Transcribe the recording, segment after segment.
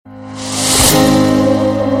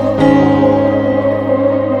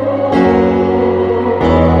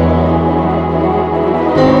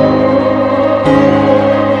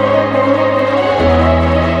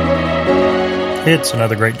hits,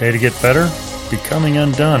 another great day to get better. Becoming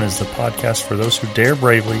Undone is the podcast for those who dare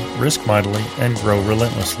bravely, risk mightily, and grow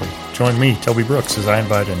relentlessly. Join me, Toby Brooks, as I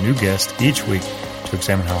invite a new guest each week to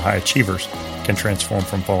examine how high achievers can transform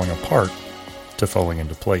from falling apart to falling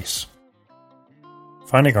into place.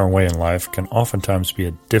 Finding our way in life can oftentimes be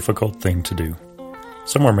a difficult thing to do.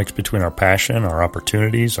 Somewhere mixed between our passion, our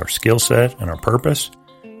opportunities, our skill set, and our purpose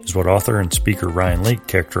is what author and speaker Ryan Leake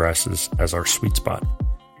characterizes as our sweet spot.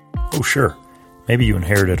 Oh sure, maybe you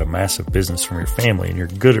inherited a massive business from your family and you're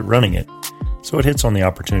good at running it, so it hits on the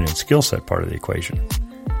opportunity and skill set part of the equation.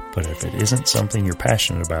 But if it isn't something you're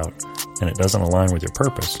passionate about and it doesn't align with your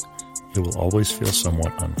purpose, it will always feel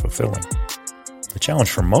somewhat unfulfilling. The challenge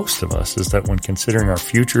for most of us is that when considering our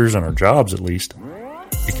futures and our jobs at least,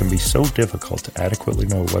 it can be so difficult to adequately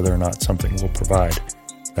know whether or not something will provide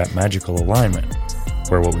that magical alignment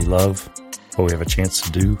where what we love, what we have a chance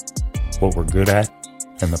to do, what we're good at,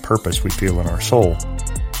 and the purpose we feel in our soul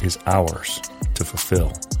is ours to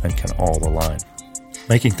fulfill and can all align.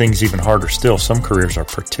 Making things even harder still, some careers are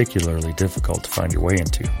particularly difficult to find your way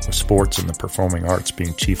into, with sports and the performing arts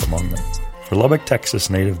being chief among them. For Lubbock, Texas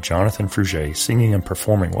native Jonathan Fruge, singing and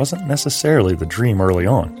performing wasn't necessarily the dream early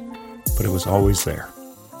on, but it was always there.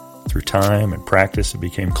 Through time and practice, it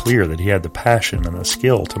became clear that he had the passion and the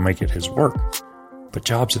skill to make it his work. But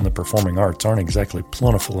jobs in the performing arts aren't exactly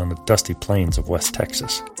plentiful in the dusty plains of West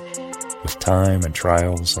Texas. With time and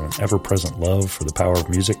trials and an ever-present love for the power of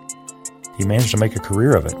music, he managed to make a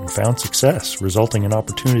career of it and found success, resulting in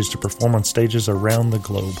opportunities to perform on stages around the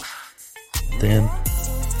globe. Then,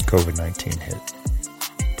 COVID-19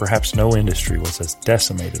 hit. Perhaps no industry was as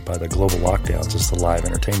decimated by the global lockdowns as the live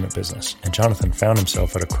entertainment business, and Jonathan found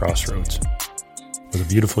himself at a crossroads. With a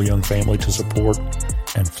beautiful young family to support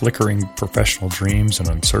and flickering professional dreams and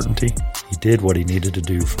uncertainty, he did what he needed to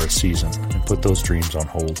do for a season and put those dreams on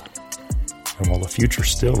hold. And while the future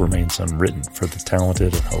still remains unwritten for the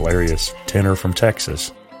talented and hilarious tenor from Texas,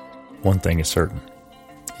 one thing is certain: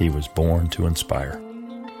 he was born to inspire.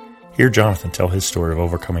 Hear Jonathan tell his story of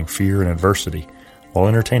overcoming fear and adversity while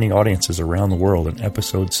entertaining audiences around the world in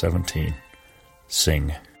episode 17.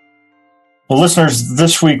 Sing. Well, listeners,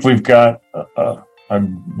 this week we've got a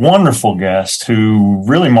wonderful guest who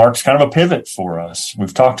really marks kind of a pivot for us.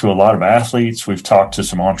 We've talked to a lot of athletes. We've talked to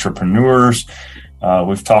some entrepreneurs.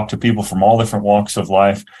 We've talked to people from all different walks of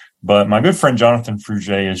life. But my good friend Jonathan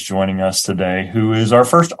Fruge is joining us today, who is our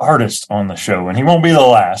first artist on the show. And he won't be the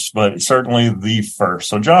last, but certainly the first.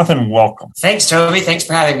 So Jonathan, welcome. Thanks, Toby. Thanks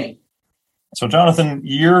for having me. So Jonathan,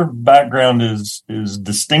 your background is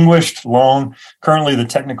distinguished, long, currently the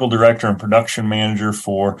technical director and production manager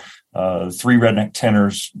for Three Redneck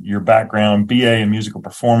Tenors. Your background, BA in musical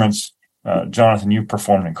performance. Jonathan, you've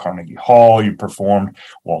performed in Carnegie Hall, you've performed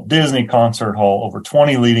Walt Disney Concert Hall, over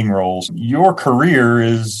 20 leading roles. Your career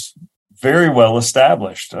is very well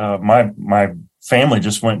established. My family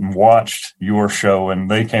just went and watched your show, and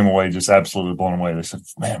they came away just absolutely blown away. They said,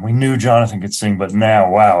 "Man, we knew Jonathan could sing, but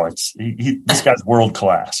now, wow, this guy's world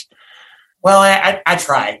class." Well, I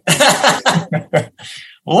tried.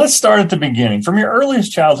 Well, let's start at the beginning. From your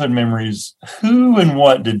earliest childhood memories, who and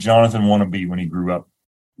what did Jonathan want to be when he grew up?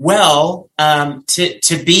 Well,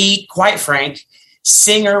 to be quite frank,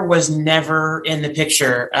 singer was never in the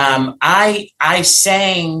picture. I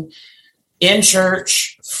sang in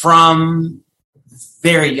church from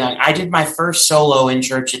very young. I did my first solo in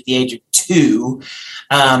church at the age of 2.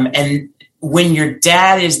 And when your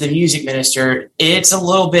dad is the music minister, it's a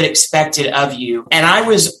little bit expected of you. And I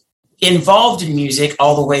was involved in music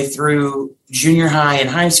all the way through junior high and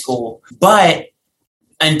high school. But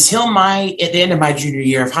until at the end of my junior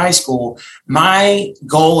year of high school, my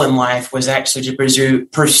goal in life was actually to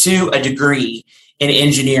pursue a degree in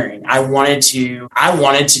engineering. I wanted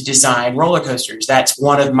to design roller coasters. That's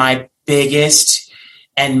one of my biggest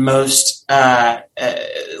and most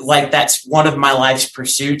that's one of my life's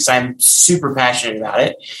pursuits. I'm super passionate about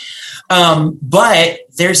it. But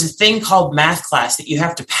there's a thing called math class that you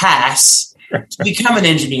have to pass to become an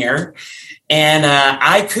engineer. And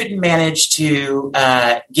I couldn't manage to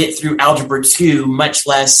get through Algebra 2, much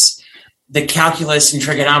less the calculus and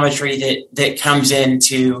trigonometry that comes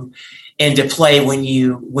into play when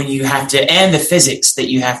you have to, and the physics that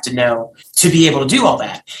you have to know to be able to do all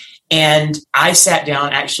that. And I sat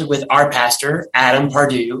down actually with our pastor, Adam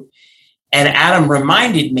Pardue, and Adam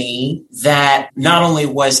reminded me that not only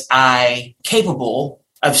was I capable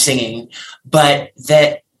of singing, but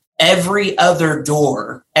that every other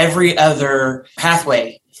door, every other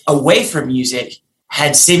pathway away from music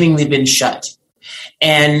had seemingly been shut.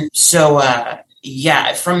 And so,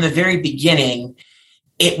 from the very beginning,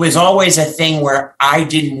 it was always a thing where I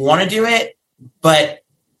didn't want to do it, but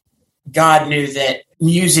God knew that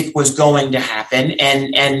music was going to happen.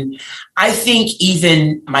 And I think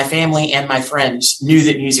even my family and my friends knew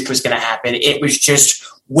that music was going to happen. It was just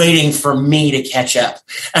waiting for me to catch up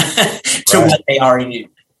to what they already knew.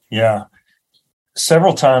 Yeah.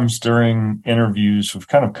 Several times during interviews, we've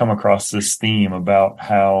kind of come across this theme about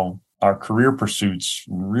how our career pursuits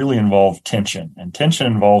really involve tension, and tension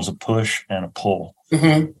involves a push and a pull.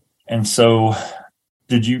 Mm-hmm. And so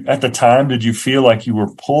did you feel like you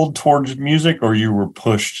were pulled towards music or you were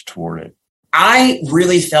pushed toward it? I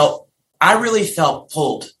really felt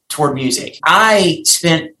pulled toward music. I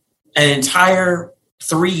spent an entire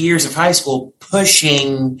 3 years of high school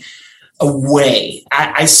pushing away.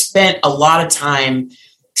 I spent a lot of time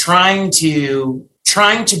trying to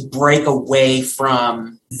break away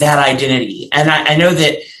from that identity. And I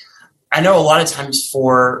know a lot of times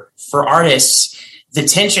for artists, the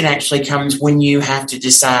tension actually comes when you have to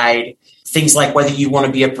decide things like whether you want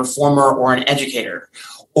to be a performer or an educator,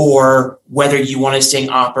 or whether you want to sing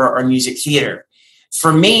opera or music theater.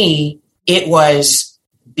 For me, it was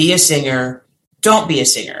be a singer, don't be a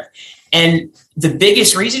singer. And the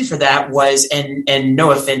biggest reason for that was, and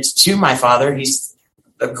no offense to my father, he's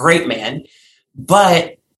a great man,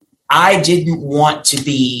 but I didn't want to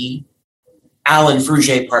be Alan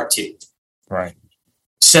Fruge Part 2. Right.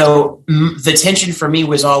 So the tension for me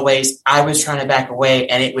was always, I was trying to back away,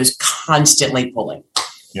 and it was constantly pulling.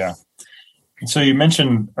 Yeah. So you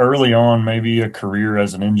mentioned early on maybe a career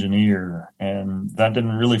as an engineer, and that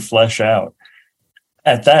didn't really flesh out.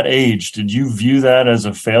 At that age, did you view that as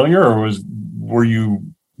a failure, or were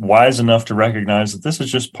you wise enough to recognize that this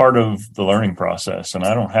is just part of the learning process and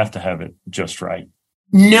I don't have to have it just right?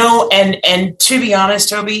 No, and to be honest,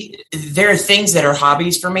 Toby, there are things that are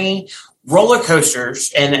hobbies for me. Roller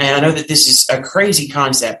coasters, and I know that this is a crazy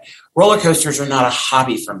concept. Roller coasters are not a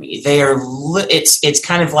hobby for me. They are. It's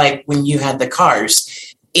kind of like when you had the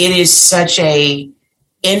cars. It is such a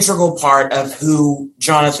integral part of who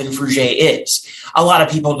Jonathan Fruge is. A lot of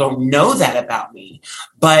people don't know that about me,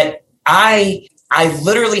 but I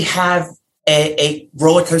literally have a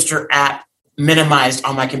roller coaster app minimized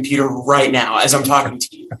on my computer right now as I'm talking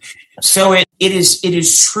to you. So it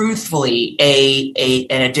is truthfully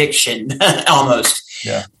an addiction almost.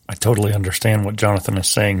 Yeah, I totally understand what Jonathan is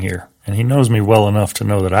saying here, and he knows me well enough to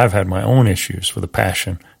know that I've had my own issues with a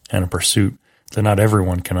passion and a pursuit that not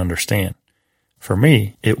everyone can understand. For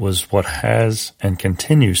me, it was what has and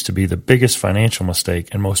continues to be the biggest financial mistake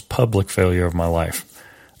and most public failure of my life.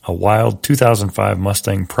 A wild 2005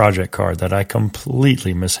 Mustang project car that I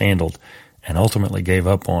completely mishandled and ultimately gave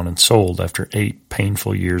up on and sold after 8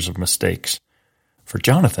 painful years of mistakes. For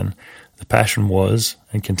Jonathan, the passion was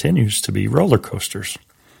and continues to be roller coasters.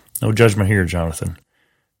 No judgment here, Jonathan.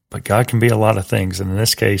 But God can be a lot of things, and in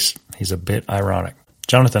this case, he's a bit ironic.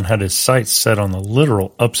 Jonathan had his sights set on the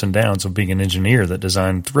literal ups and downs of being an engineer that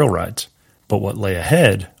designed thrill rides. But what lay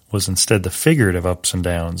ahead was instead the figurative ups and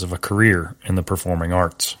downs of a career in the performing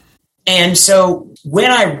arts. And so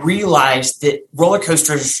when I realized that roller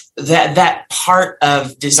coasters, that part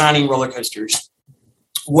of designing roller coasters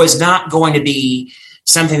was not going to be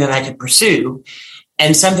something that I could pursue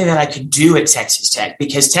and something that I could do at Texas Tech,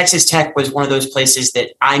 because Texas Tech was one of those places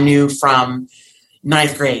that I knew from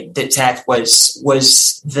ninth grade that Tech was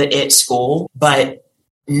the it school, but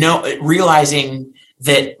realizing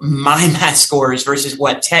that my math scores versus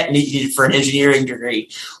what Tech needed for an engineering degree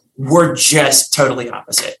were just totally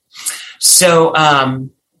opposite. So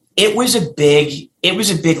it was a big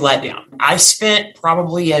letdown. I spent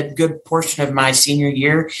probably a good portion of my senior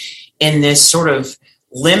year in this sort of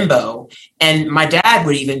limbo, and my dad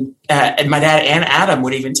and Adam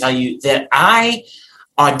would even tell you that I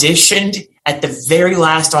auditioned at the very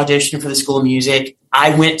last audition for the School of Music.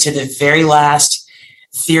 I went to the very last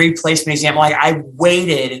theory placement exam. Like, I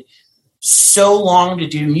waited so long to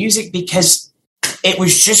do music because it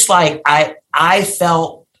was just like I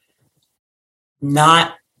felt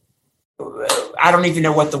not, I don't even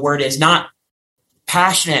know what the word is, not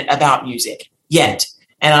passionate about music yet.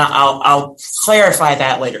 And I'll clarify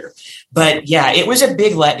that later. But yeah, it was a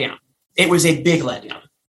big letdown. It was a big letdown.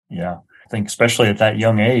 Yeah. I think especially at that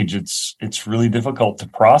young age, it's really difficult to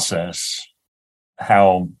process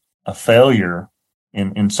how a failure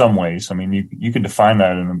in some ways, I mean, you can define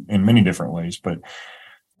that in many different ways, but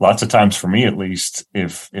lots of times for me, at least,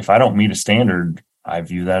 if I don't meet a standard, I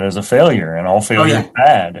view that as a failure, and all failure is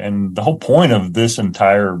bad. And the whole point of this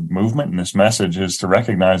entire movement and this message is to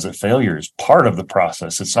recognize that failure is part of the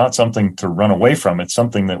process. It's not something to run away from. It's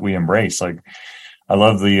something that we embrace. Like, I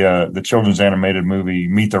love the children's animated movie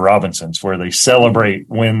Meet the Robinsons, where they celebrate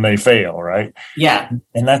when they fail, right? Yeah.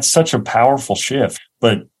 And that's such a powerful shift.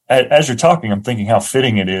 But as you're talking, I'm thinking how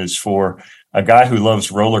fitting it is for a guy who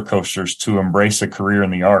loves roller coasters to embrace a career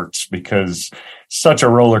in the arts, because such a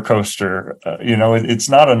roller coaster, it's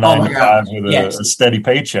not a 9 to 5 with a steady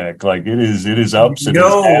paycheck. Like it is ups and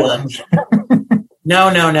downs.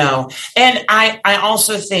 No. And I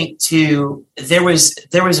also think too, there was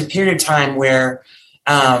a period of time where,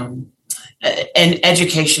 and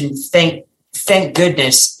education, thank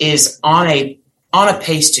goodness, is on a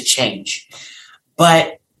pace to change.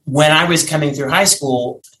 But when I was coming through high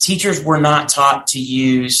school, teachers were not taught to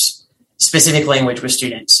use specific language with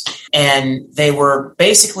students, and they were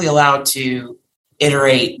basically allowed to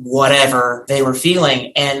iterate whatever they were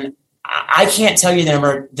feeling. And I can't tell you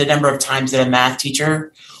the number of times that a math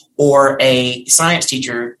teacher or a science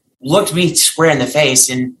teacher looked me square in the face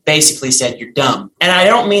and basically said, "You're dumb." And I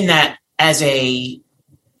don't mean that as they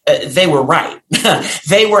were right.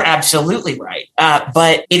 They were absolutely right.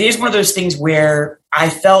 But it is one of those things where I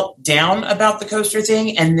felt down about the coaster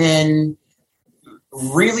thing. And then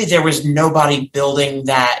really there was nobody building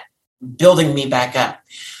me back up.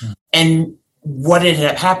 And what ended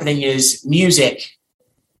up happening is music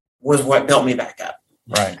was what built me back up.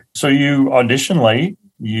 Right. So you audition late,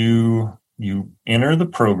 you enter the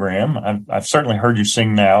program. I've certainly heard you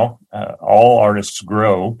sing now. All artists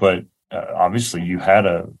grow, but obviously you had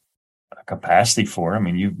a capacity for it. I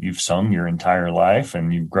mean, you've sung your entire life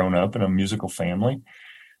and you've grown up in a musical family.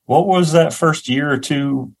 What was that first year or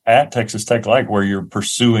two at Texas Tech like, where you're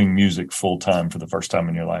pursuing music full time for the first time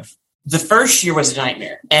in your life? The first year was a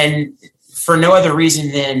nightmare, and for no other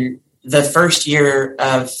reason than the first year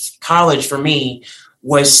of college for me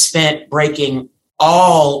was spent breaking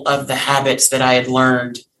all of the habits that I had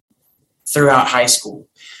learned throughout high school.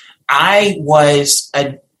 I was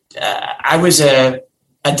a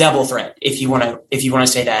double threat, if you want to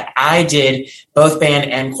say that. I did both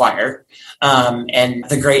band and choir. And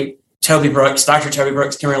the great Dr. Toby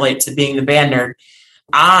Brooks can relate to being the band nerd.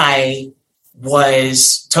 I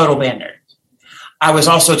was total band nerd. I was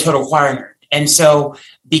also a total choir nerd. And so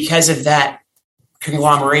because of that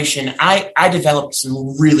conglomeration, I developed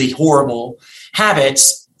some really horrible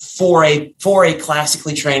habits for a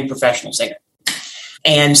classically trained professional singer.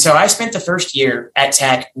 And so I spent the first year at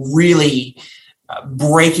Tech really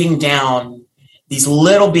breaking down these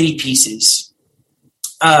little bitty pieces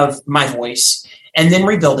of my voice and then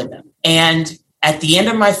rebuilding them. And at the end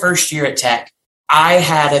of my first year at Tech, I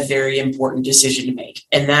had a very important decision to make.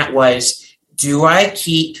 And that was, do I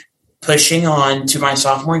keep pushing on to my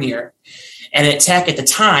sophomore year? And at Tech at the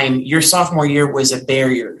time, your sophomore year was a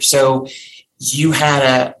barrier. So you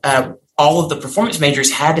had all of the performance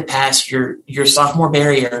majors had to pass your sophomore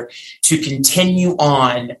barrier to continue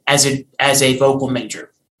on as a vocal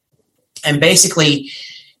major. And basically,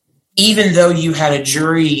 even though you had a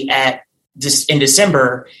jury in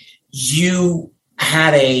December, your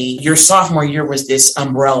sophomore year was this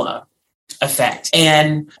umbrella effect.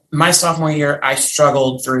 And my sophomore year, I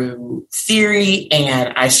struggled through theory,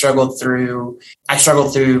 and I struggled through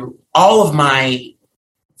all of my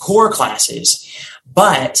core classes,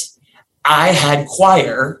 but I had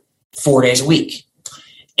choir 4 days a week.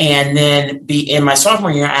 And then in my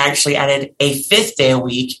sophomore year, I actually added a 5th day a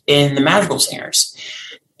week in the Magical Singers.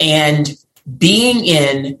 And being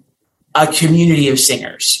in a community of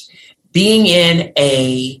singers, being in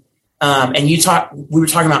we were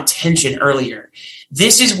talking about tension earlier.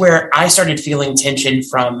 This is where I started feeling tension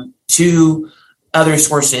from two other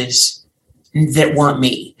sources that weren't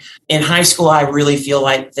me. In high school, I really feel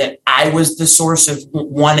like that I was the source of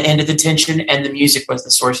one end of the tension and the music was the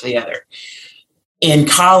source of the other. In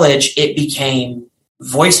college, it became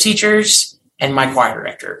voice teachers and my choir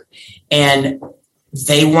director. And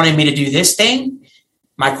they wanted me to do this thing.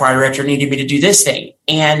 My choir director needed me to do this thing.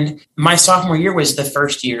 And my sophomore year was the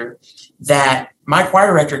first year that my choir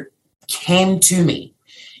director came to me.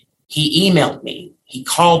 He emailed me. He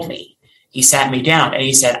called me. He sat me down and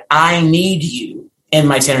he said, "I need you in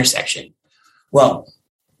my tenor section." Well,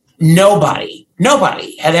 nobody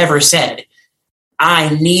had ever said, "I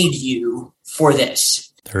need you for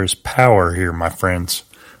this." There's power here, my friends.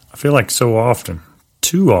 I feel like so often,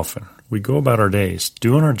 too often, we go about our days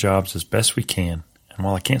doing our jobs as best we can. And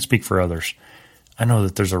while I can't speak for others, I know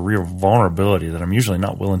that there's a real vulnerability that I'm usually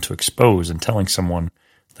not willing to expose in telling someone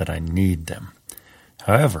that I need them.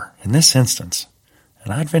 However, in this instance,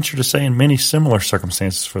 and I'd venture to say in many similar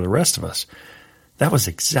circumstances for the rest of us, that was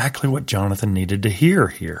exactly what Jonathan needed to hear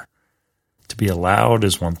here. To be allowed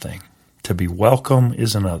is one thing. To be welcome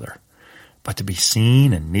is another. But to be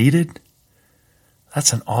seen and needed,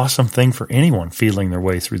 That's an awesome thing for anyone feeling their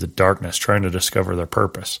way through the darkness, trying to discover their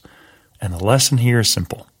purpose. And the lesson here is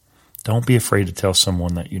simple. Don't be afraid to tell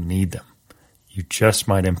someone that you need them. You just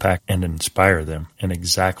might impact and inspire them in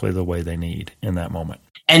exactly the way they need in that moment.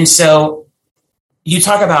 And so you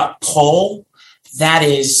talk about pull. That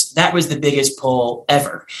was the biggest pull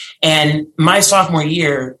ever. And my sophomore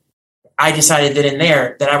year, I decided that in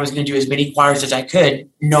there that I was going to do as many choirs as I could,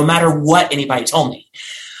 no matter what anybody told me.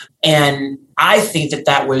 And I think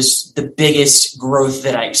that was the biggest growth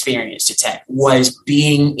that I experienced at Tech, was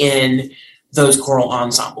being in those choral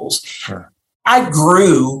ensembles. Sure. I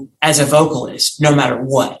grew as a vocalist no matter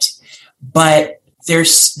what, but there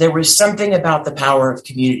was something about the power of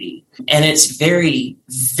community. And it's very,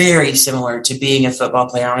 very similar to being a football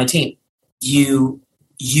player on a team. You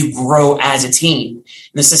grow as a team.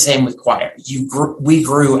 And it's the same with choir. We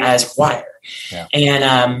grew as a choir. Yeah.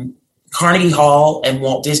 And Carnegie Hall and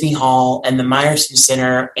Walt Disney Hall and the Meyerson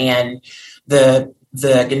Center and the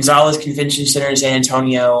Gonzalez Convention Center in San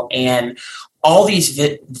Antonio and all these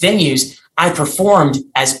venues, I performed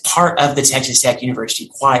as part of the Texas Tech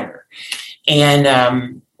University Choir.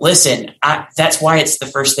 And listen, that's why it's the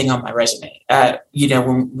first thing on my resume.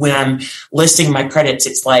 When I'm listing my credits,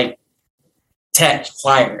 it's like Tech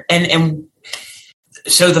Choir. And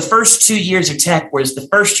so the first 2 years of Tech was the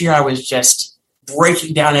first year I was just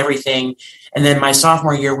breaking down everything. And then my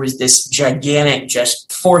sophomore year was this gigantic,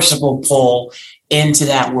 just forcible pull into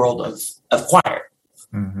that world of choir.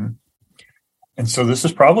 Mm-hmm. And so this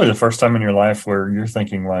is probably the first time in your life where you're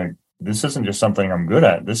thinking like, this isn't just something I'm good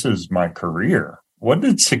at. This is my career. What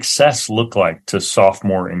did success look like to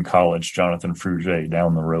sophomore in college, Jonathan Fruge,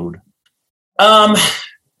 down the road? Well,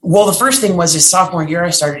 the first thing was his sophomore year, I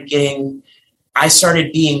started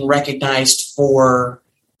being recognized for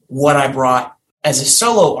what I brought as a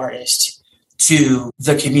solo artist to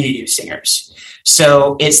the community of singers.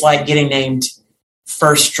 So it's like getting named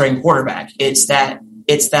first string quarterback. It's that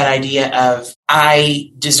idea of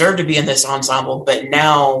I deserve to be in this ensemble, but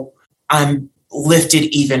now I'm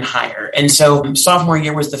lifted even higher. And so sophomore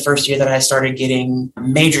year was the first year that I started getting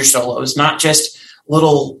major solos, not just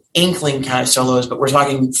little inkling kind of solos, but we're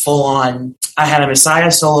talking full on. I had a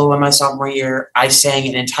Messiah solo in my sophomore year. I sang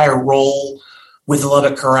an entire role with the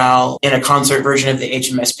Lubbock Chorale in a concert version of the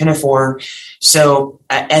HMS Pinafore. So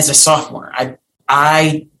as a sophomore,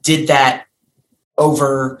 I did that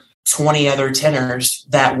over 20 other tenors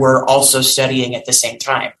that were also studying at the same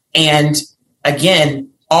time. And again,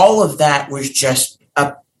 all of that was just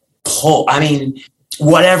a pull. I mean,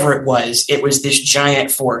 whatever it was this giant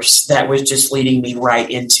force that was just leading me right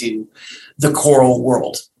into the choral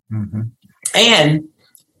world. Mm-hmm. And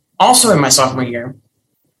also in my sophomore year,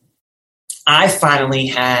 I finally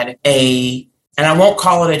had and I won't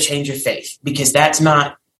call it a change of faith because that's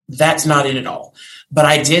not it at all. But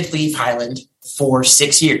I did leave Highland for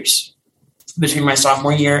 6 years between my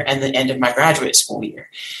sophomore year and the end of my graduate school year.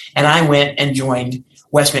 And I went and joined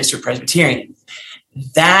Westminster Presbyterian.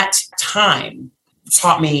 That time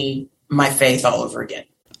taught me my faith all over again.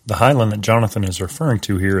 The Highland that Jonathan is referring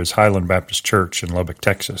to here is Highland Baptist Church in Lubbock,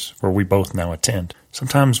 Texas, where we both now attend.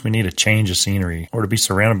 Sometimes we need a change of scenery or to be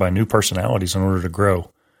surrounded by new personalities in order to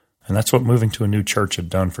grow. And that's what moving to a new church had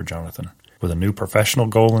done for Jonathan. With a new professional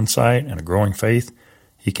goal in sight and a growing faith,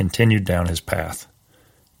 he continued down his path.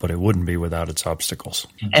 But it wouldn't be without its obstacles.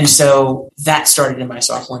 And so that started in my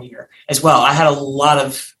sophomore year as well. I had a lot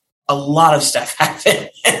of stuff happen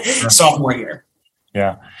sophomore year.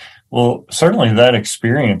 Yeah. Well, certainly that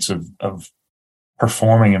experience of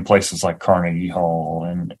performing in places like Carnegie Hall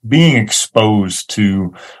and being exposed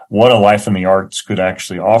to what a life in the arts could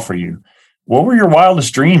actually offer you. What were your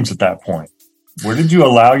wildest dreams at that point? Where did you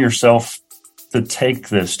allow yourself to take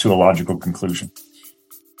this to a logical conclusion?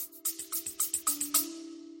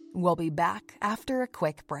 We'll be back after a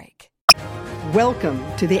quick break. Welcome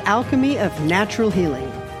to the Alchemy of Natural Healing.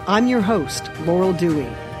 I'm your host, Laurel Dewey.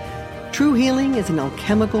 True healing is an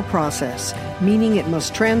alchemical process, meaning it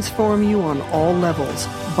must transform you on all levels,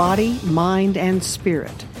 body, mind, and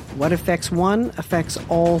spirit. What affects one affects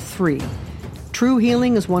all three. True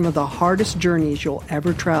healing is one of the hardest journeys you'll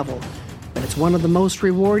ever travel, but it's one of the most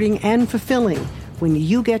rewarding and fulfilling when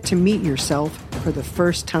you get to meet yourself for the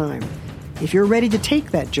first time. If you're ready to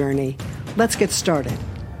take that journey, let's get started.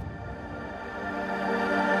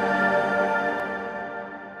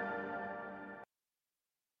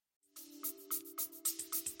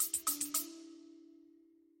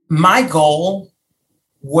 My goal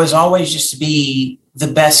was always just to be the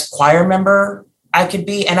best choir member I could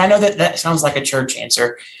be. And I know that sounds like a church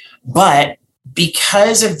answer, but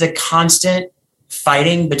because of the constant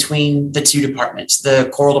fighting between the two departments, the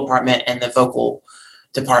choral department and the vocal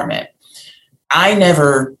department. I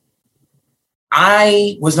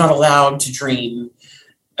was not allowed to dream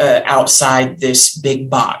outside this big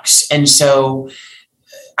box. And so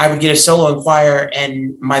I would get a solo in choir,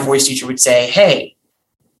 and my voice teacher would say, hey,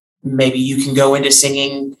 maybe you can go into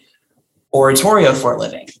singing oratorio for a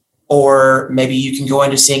living, or maybe you can go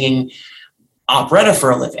into singing operetta for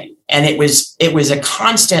a living. And it was a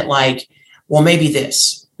constant like, well, maybe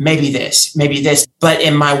this, maybe this, maybe this. But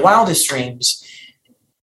in my wildest dreams,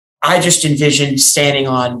 I just envisioned standing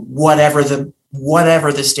on whatever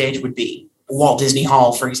the stage would be. Walt Disney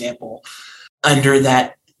Hall, for example, under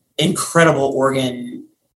that incredible organ,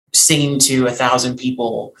 singing to 1,000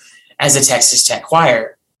 people as a Texas Tech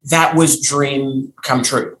choir. That was dream come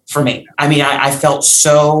true for me. I mean, I felt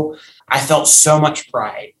so much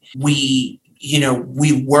pride. We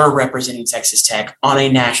were representing Texas Tech on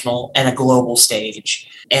a national and a global stage.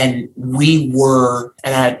 And we were,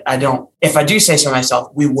 and if I do say so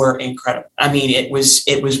myself, we were incredible. I mean, it was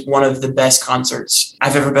one of the best concerts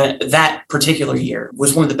I've ever been. That particular year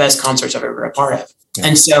was one of the best concerts I've ever been a part of. Yeah.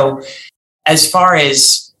 And so as far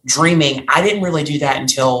as dreaming, I didn't really do that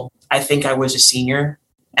until I think I was a senior.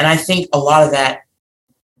 And I think a lot of that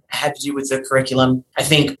had to do with the curriculum. I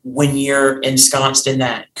think when you're ensconced in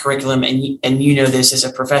that curriculum, and you know this as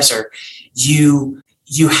a professor, you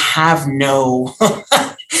have no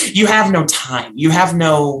you have no time, you have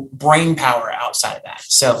no brain power outside of that.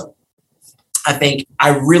 So I think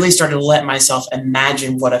I really started to let myself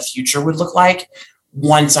imagine what a future would look like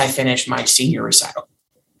once I finished my senior recital.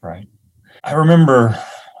 Right. I remember,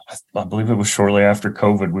 I believe it was shortly after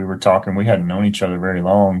COVID, we were talking. We hadn't known each other very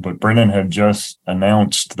long, but Brennan had just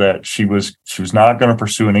announced that she was not going to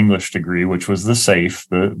pursue an English degree, which was the safe,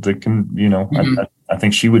 mm-hmm. I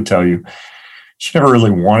think she would tell you she never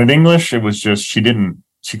really wanted English. It was just, she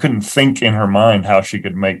couldn't think in her mind how she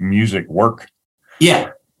could make music work.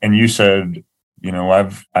 Yeah. And you said,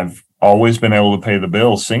 I've always been able to pay the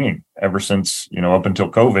bills singing ever since, up until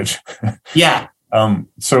COVID. Yeah.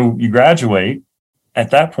 So you graduate.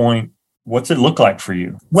 At that point, what's it look like for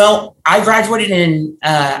you? Well, I graduated in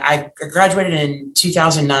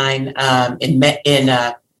 2009 in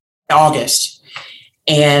August.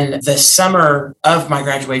 And the summer of my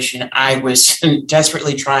graduation, I was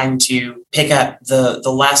desperately trying to pick up the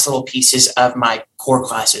last little pieces of my core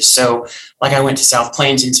classes. So like I went to South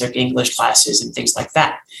Plains and took English classes and things like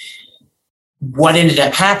that. What ended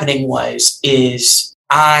up happening is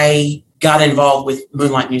I got involved with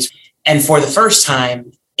Moonlight Music. And for the first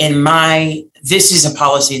time this is a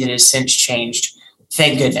policy that has since changed,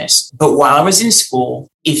 thank goodness. But while I was in school,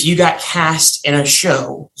 if you got cast in a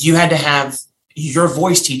show, you had to have your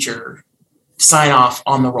voice teacher sign off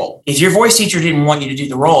on the role. If your voice teacher didn't want you to do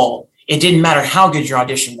the role, it didn't matter how good your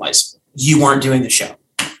audition was, you weren't doing the show.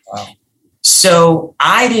 Wow. So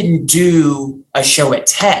I didn't do a show at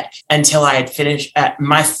Tech until I had finished.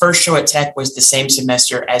 My first show at Tech was the same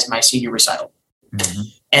semester as my senior recital. Mm-hmm.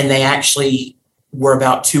 And they actually were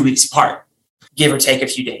about 2 weeks apart, give or take a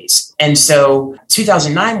few days. And so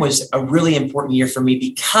 2009 was a really important year for me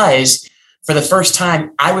because for the first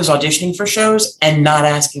time, I was auditioning for shows and not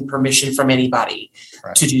asking permission from anybody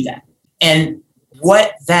to do that. And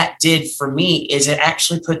what that did for me is it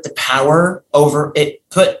actually put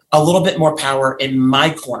put a little bit more power in my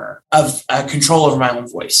corner of control over my own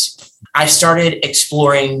voice. I started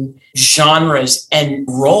exploring genres and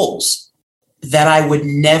roles that I would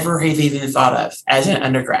never have even thought of as an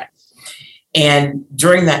undergrad. And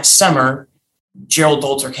during that summer, Gerald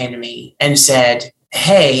Dolter came to me and said,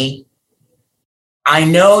 hey, I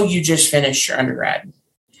know you just finished your undergrad,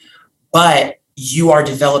 but you are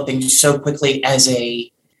developing so quickly as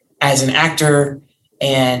an actor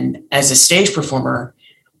and as a stage performer.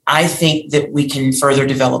 I think that we can further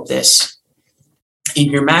develop this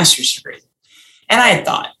in your master's degree. And I had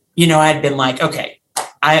thought, I'd been like, okay,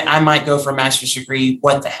 I might go for a master's degree.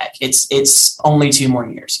 What the heck? It's only 2 more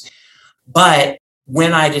years. But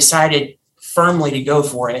when I decided firmly to go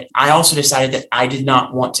for it, I also decided that I did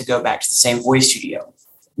not want to go back to the same voice studio.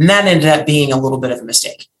 And that ended up being a little bit of a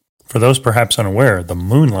mistake. For those perhaps unaware, the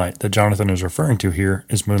Moonlight that Jonathan is referring to here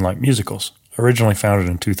is Moonlight Musicals. Originally founded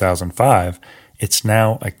in 2005, it's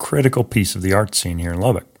now a critical piece of the art scene here in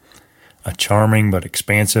Lubbock. A charming but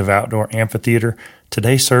expansive outdoor amphitheater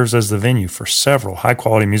today serves as the venue for several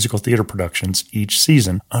high-quality musical theater productions each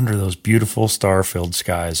season under those beautiful star-filled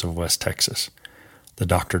skies of West Texas. The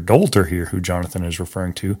Dr. Dolter here, who Jonathan is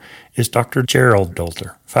referring to, is Dr. Gerald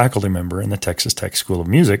Dolter, faculty member in the Texas Tech School of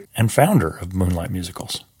Music and founder of Moonlight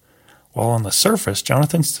Musicals. While on the surface,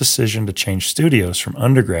 Jonathan's decision to change studios from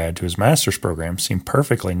undergrad to his master's program seemed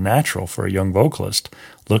perfectly natural for a young vocalist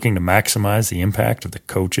looking to maximize the impact of the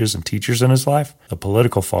coaches and teachers in his life, the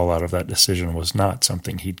political fallout of that decision was not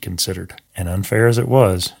something he'd considered. And unfair as it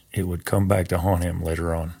was, it would come back to haunt him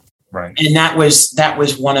later on. Right. And that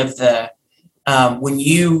was one of the, when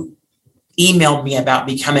you emailed me about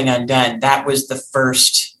becoming undone, that was the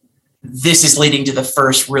first, this is leading to the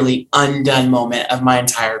first really undone moment of my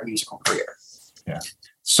entire musical career. Yeah.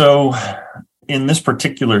 So in this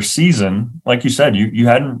particular season, like you said, you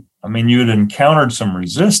had encountered some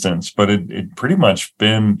resistance, but it pretty much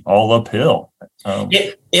been all uphill.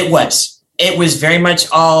 It was very much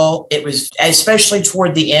it was, especially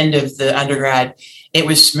toward the end of the undergrad, it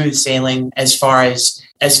was smooth sailing as far as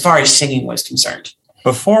singing was concerned.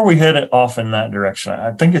 Before we head off in that direction,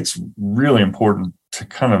 I think it's really important to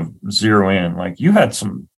kind of zero in. Like, you had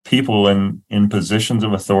some people in positions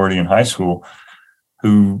of authority in high school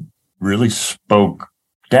who really spoke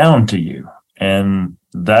down to you. And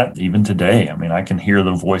that even today, I can hear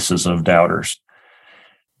the voices of doubters.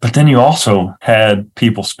 But then you also had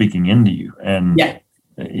people speaking into you, and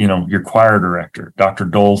your choir director, Dr.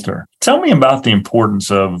 Dolter. Tell me about the importance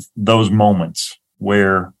of those moments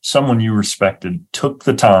where someone you respected took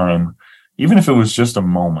the time, even if it was just a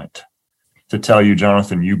moment, to tell you,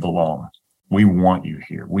 Jonathan, you belong. We want you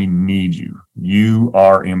here. We need you. You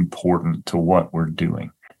are important to what we're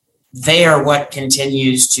doing. They are what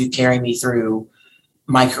continues to carry me through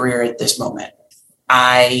my career at this moment.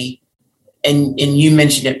 And you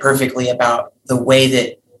mentioned it perfectly about the way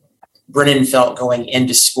that Brennan felt going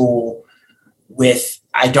into school with,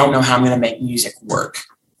 I don't know how I'm going to make music work.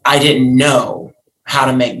 I didn't know how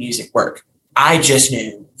to make music work. I just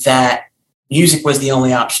knew that music was the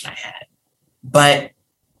only option I had. But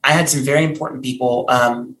I had some very important people.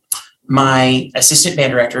 My assistant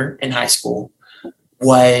band director in high school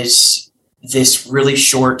was this really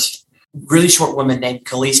short woman named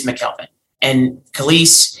Khalees McKelvin. And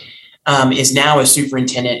Khalees is now a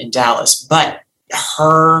superintendent in Dallas. But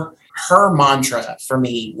her mantra for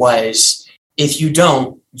me was, if you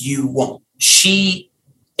don't, you won't. She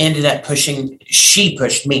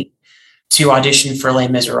pushed me to audition for Les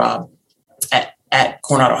Miserables at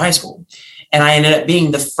Coronado High School. And I ended up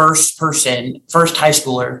being the first high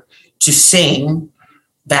schooler to sing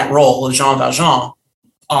that role of Jean Valjean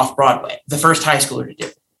off Broadway, the first high schooler to do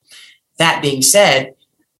it. That being said,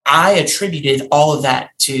 I attributed all of that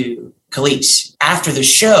to Khalees. After the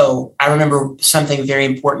show, I remember something very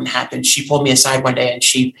important happened. She pulled me aside one day and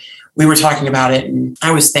we were talking about it, and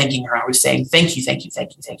I was thanking her. I was saying, thank you, thank you,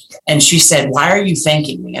 thank you, thank you. And she said, why are you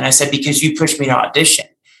thanking me? And I said, because you pushed me to audition.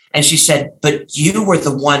 And she said, but you were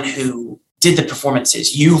the one who did the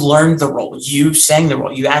performances. You learned the role. You sang the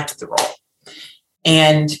role. You acted the role.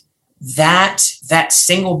 And that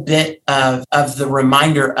single bit of the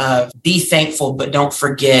reminder of be thankful, but don't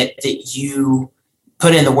forget that you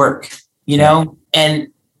put in the work, And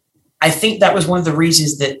I think that was one of the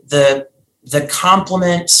reasons that the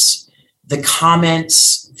compliments, the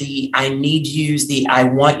comments, the I need yous, the I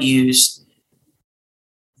want yous,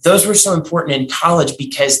 those were so important in college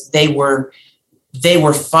because they were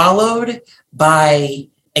followed by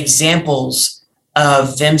examples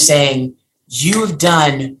of them saying, you have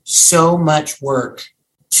done so much work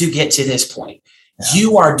to get to this point. Yeah.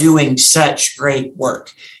 You are doing such great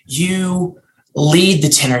work. You lead the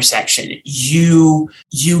tenor section. You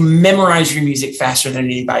memorize your music faster than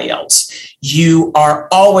anybody else. You are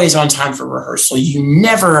always on time for rehearsal. You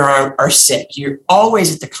never are sick. You're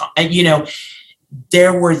always at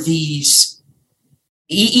there were these,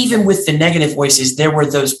 even with the negative voices, there were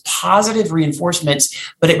those positive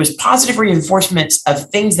reinforcements, but it was positive reinforcements of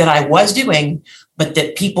things that I was doing, but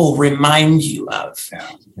that people remind you of.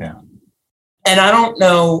 Yeah. And I don't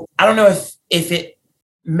know if it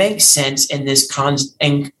makes sense in this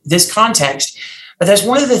context, but that's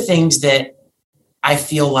one of the things that I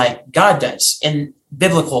feel like God does in the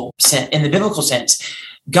biblical sense.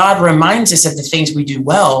 God reminds us of the things we do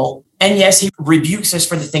well, and yes, he rebukes us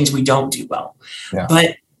for the things we don't do well. Yeah.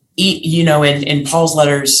 But in Paul's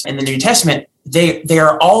letters in the New Testament, they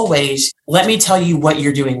are always, let me tell you what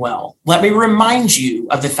you're doing well. Let me remind you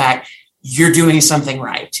of the fact you're doing something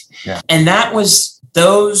right. Yeah. And that was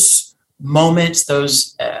those moments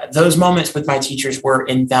with my teachers were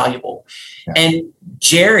invaluable. Yeah. And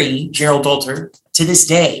Gerald Dolter, to this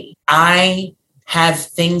day, I have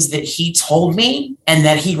things that he told me and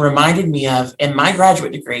that he reminded me of in my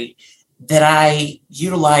graduate degree that I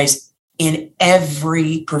utilize in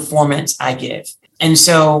every performance I give. And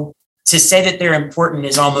so to say that they're important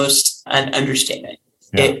is almost an understatement.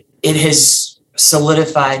 Yeah. It has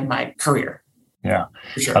solidified my career. Yeah.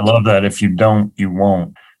 For sure. I love that. If you don't, you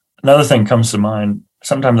won't. Another thing comes to mind.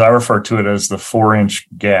 Sometimes I refer to it as the 4-inch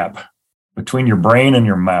gap between your brain and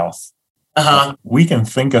your mouth. Uh-huh. We can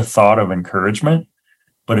think a thought of encouragement,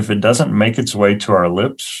 but if it doesn't make its way to our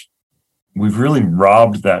lips, we've really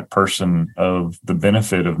robbed that person of the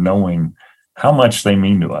benefit of knowing how much they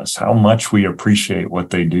mean to us, how much we appreciate what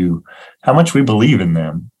they do, how much we believe in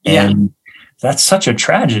them. Yeah. And that's such a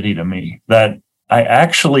tragedy to me that I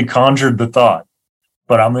actually conjured the thought,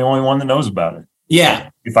 but I'm the only one that knows about it. Yeah.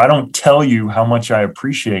 If I don't tell you how much I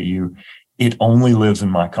appreciate you, it only lives in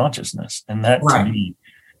my consciousness. And that to me,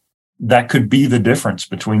 that could be the difference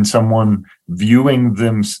between someone viewing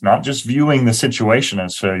them, not just viewing the situation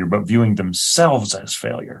as failure, but viewing themselves as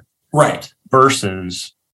failure. Right.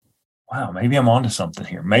 Versus, wow, maybe I'm onto something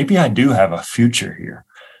here. Maybe I do have a future here.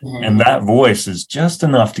 Mm-hmm. And that voice is just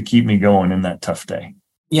enough to keep me going in that tough day.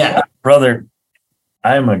 Yeah. Brother,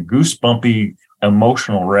 I am a goosebumpy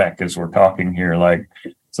emotional wreck as we're talking here. Like,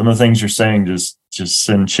 some of the things you're saying just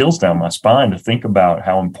send chills down my spine to think about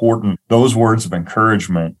how important those words of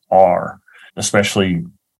encouragement are, especially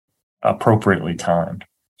appropriately timed.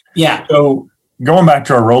 Yeah. So going back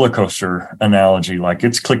to our roller coaster analogy, like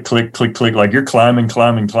it's click, click, click, click, like you're climbing,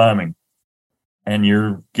 and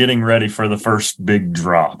you're getting ready for the first big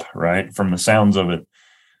drop, right? From the sounds of it,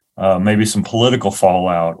 maybe some political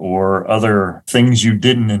fallout or other things you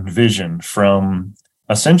didn't envision from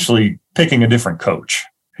essentially picking a different coach.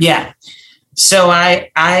 Yeah. So I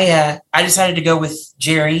decided to go with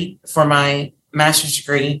Jerry for my master's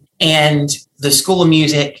degree, and the School of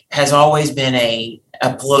Music has always been a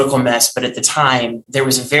political mess. But at the time, there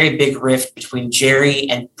was a very big rift between Jerry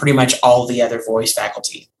and pretty much all the other voice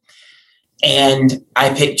faculty. And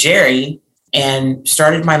I picked Jerry and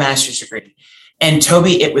started my master's degree. And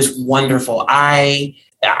Toby, it was wonderful. I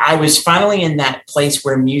was finally in that place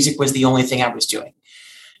where music was the only thing I was doing.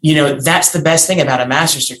 You know, that's the best thing about a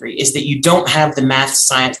master's degree is that you don't have the math,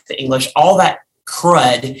 science, the English, all that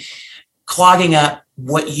crud clogging up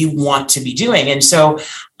what you want to be doing. And so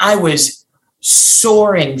I was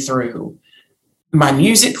soaring through my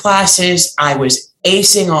music classes. I was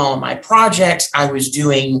acing all of my projects. I was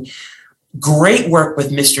doing great work with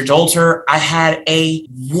Mr. Dolter. I had a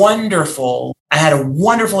wonderful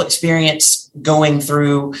experience going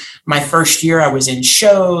through my first year. I was in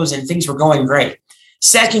shows and things were going great.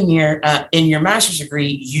 Second year, in your master's degree,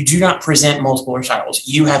 you do not present multiple recitals.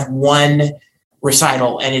 You have one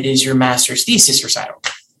recital, and it is your master's thesis recital.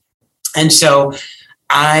 And so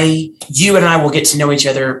you and I will get to know each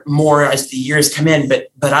other more as the years come in,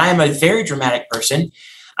 but I am a very dramatic person.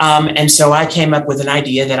 And so I came up with an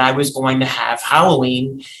idea that I was going to have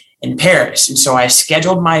Halloween in Paris. And so I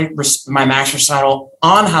scheduled my master's recital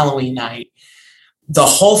on Halloween night. The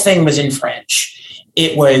whole thing was in French.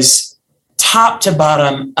 It was top to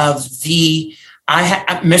bottom of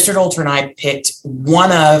Mr. Dolter and I picked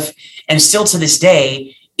one of, and still to this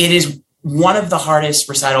day, it is one of the hardest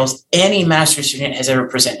recitals any master's student has ever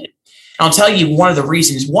presented. And I'll tell you one of the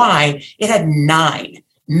reasons why. It had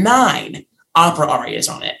nine opera arias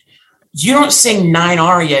on it. You don't sing 9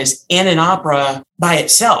 arias in an opera by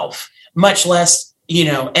itself, much less,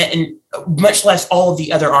 and much less all of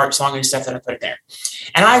the other art song and stuff that I put in there.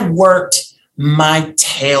 And I worked my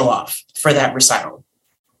tail off for that recital.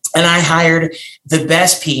 And I hired the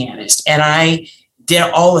best pianist and I did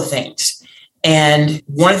all the things. And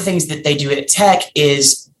one of the things that they do at Tech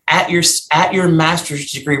is at your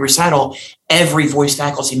master's degree recital, every voice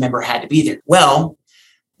faculty member had to be there. Well,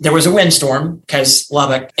 there was a windstorm because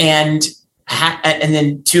Lubbock, and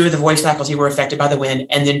then 2 of the voice faculty were affected by the wind,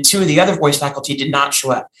 and then 2 of the other voice faculty did not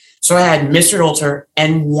show up. So I had Mr. Dolter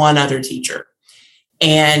and one other teacher,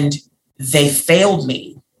 and they failed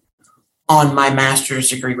me on my master's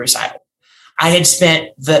degree recital. I had spent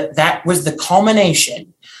that was the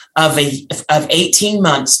culmination of 18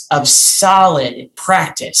 months of solid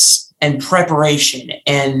practice and preparation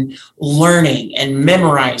and learning and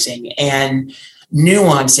memorizing and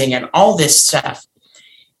nuancing and all this stuff.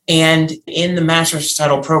 And in the master's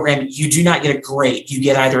recital program, you do not get a grade. You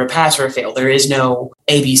get either a pass or a fail. There is no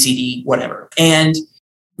A, B, C, D, whatever. And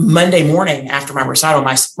Monday morning after my recital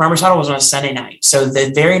was on a Sunday night. So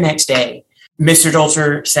the very next day, Mr.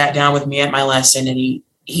 Dolter sat down with me at my lesson and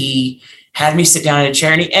he had me sit down in a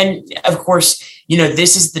chair. And of course,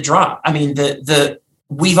 this is the drop. I mean,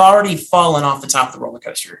 we've already fallen off the top of the roller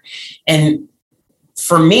coaster. And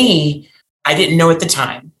for me, I didn't know at the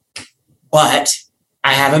time, but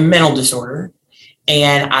I have a mental disorder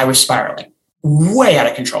and I was spiraling way out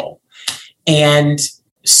of control. And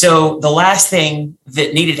so the last thing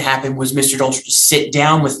that needed to happen was Mr. Dolter to sit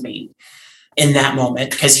down with me in that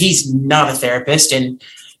moment because he's not a therapist and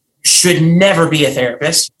should never be a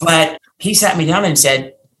therapist. But he sat me down and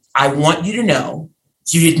said, I want you to know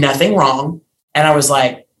you did nothing wrong. And I was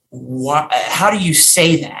like, what? How do you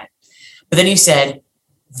say that? But then he said,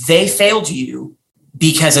 they failed you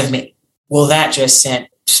because of me. Well, that just sent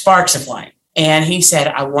sparks flying. And he said,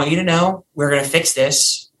 I want you to know we're going to fix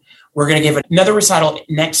this. We're going to give another recital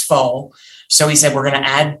next fall. So he said, we're going to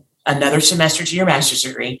add another semester to your master's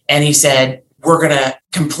degree. And he said, we're going to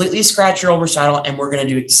completely scratch your old recital and we're going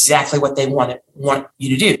to do exactly what they want you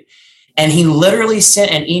to do. And he literally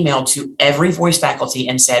sent an email to every voice faculty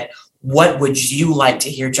and said, what would you like to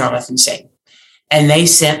hear Jonathan sing? And they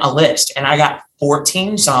sent a list and I got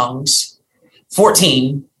 14 songs,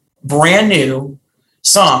 14 brand new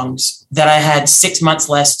songs that I had 6 months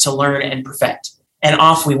less to learn and perfect. And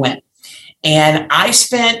off we went. And I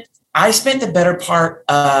spent the better part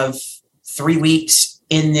of 3 weeks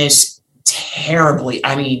in this terribly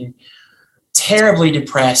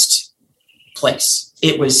depressed place.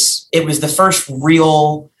 It was the first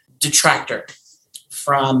real detractor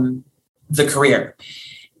from the career.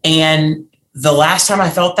 And the last time I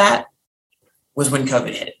felt that was when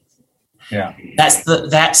COVID hit. Yeah.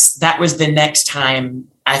 That was the next time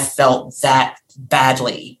I felt that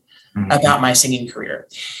badly about my singing career.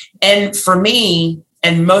 And for me,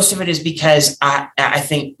 and most of it is because I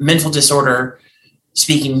think mental disorder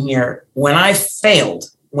speaking here, when I failed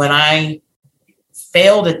at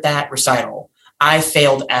that recital, I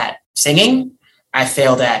failed at singing, I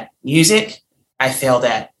failed at music, I failed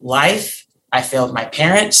at life, I failed my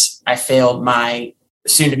parents, I failed my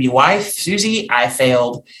soon-to-be wife, Susie, I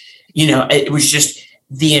failed, it was just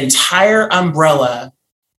the entire umbrella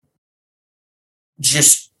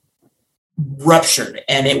just ruptured.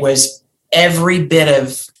 And it was every bit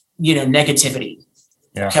of, negativity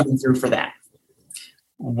coming through for that.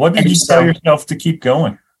 What did you tell yourself to keep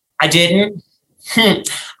going? I didn't.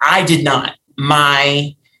 I did not.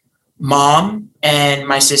 My mom and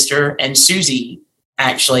my sister and Susie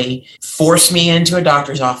actually forced me into a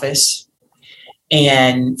doctor's office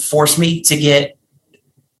and forced me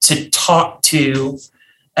to talk to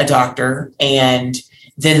a doctor. And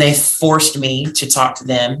then they forced me to talk to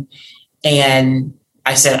them. And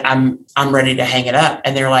I said, I'm ready to hang it up.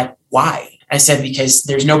 And they're like, why? I said, because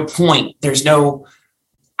there's no point.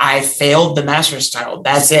 I failed the master's title.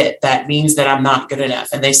 That's it. That means that I'm not good enough.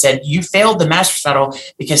 And they said, you failed the master's title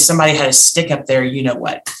because somebody had a stick up there. You know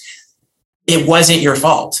what? It wasn't your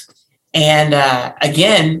fault. And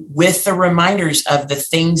again, with the reminders of the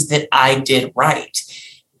things that I did right.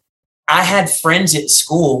 I had friends at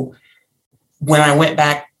school when I went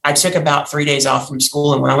back. I took about 3 days off from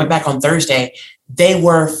school. And when I went back on Thursday, they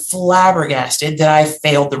were flabbergasted that I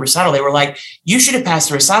failed the recital. They were like, you should have passed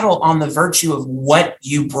the recital on the virtue of what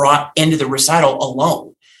you brought into the recital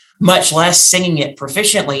alone, much less singing it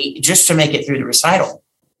proficiently just to make it through the recital.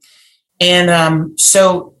 And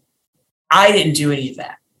so I didn't do any of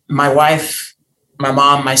that. My wife, my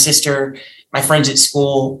mom, my sister, my friends at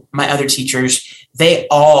school, my other teachers, they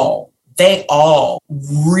all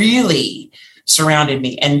really surrounded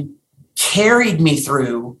me and carried me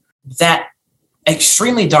through that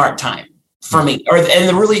extremely dark time for me, and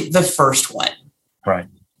the first one. Right.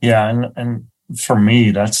 Yeah. And for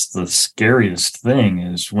me, that's the scariest thing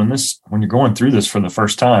is when you're going through this for the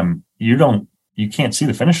first time, you can't see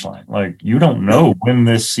the finish line. Like you don't know when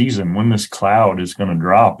this cloud is going to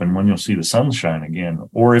drop and when you'll see the sunshine again,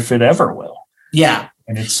 or if it ever will. Yeah.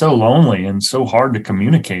 And it's so lonely and so hard to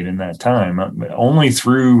communicate in that time. Only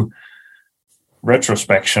through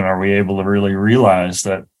retrospection are we able to really realize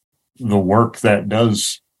that the work that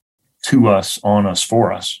does to us, on us,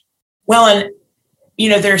 for us. Well, and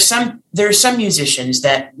there's some musicians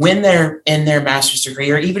that when they're in their master's degree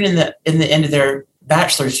or even in the end of their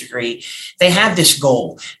bachelor's degree, they have this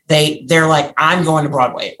goal. They're like, I'm going to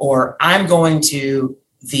Broadway, or I'm going to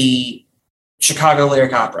the Chicago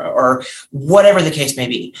Lyric Opera, or whatever the case may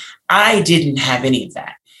be. I didn't have any of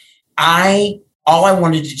that. All I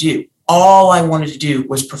wanted to do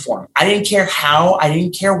was perform. I didn't care how, I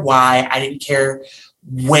didn't care why, I didn't care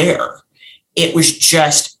where. It was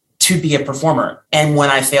just to be a performer. And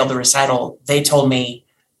when I failed the recital, they told me,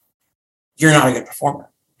 you're not a good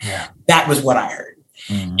performer. Yeah. That was what I heard.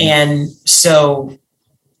 Mm-hmm. And so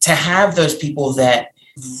to have those people that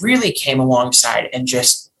really came alongside and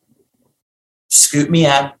just scoop me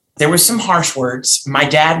up. There was some harsh words. My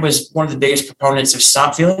dad was one of the biggest proponents of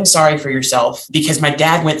stop feeling sorry for yourself, because my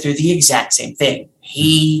dad went through the exact same thing.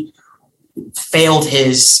 He failed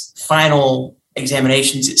his final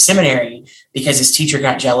examinations at seminary because his teacher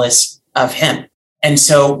got jealous of him. And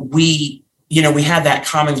so we we had that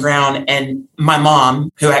common ground. And my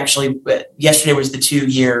mom, who actually yesterday was the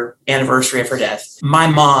 2-year anniversary of her death, my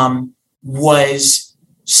mom was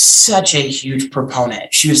such a huge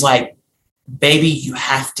proponent. She was like, baby, you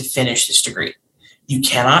have to finish this degree. You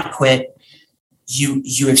cannot quit.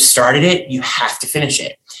 You have started it. You have to finish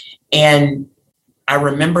it. And I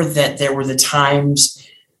remember that there were the times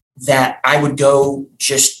that I would go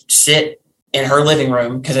just sit in her living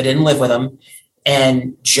room because I didn't live with them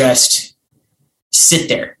and just sit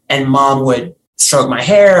there, and mom would stroke my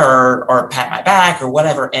hair or pat my back or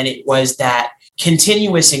whatever. And it was that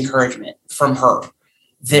continuous encouragement from her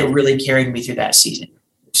that really carried me through that season.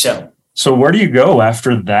 So where do you go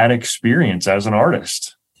after that experience as an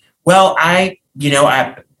artist? Well,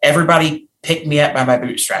 everybody picked me up by my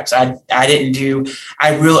bootstraps. I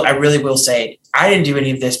really will say, I didn't do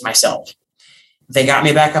any of this myself. They got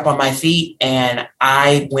me back up on my feet and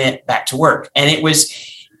I went back to work. And it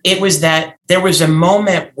was that there was a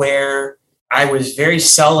moment where I was very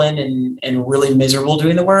sullen and really miserable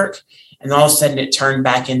doing the work. And all of a sudden it turned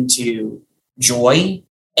back into joy.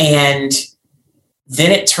 And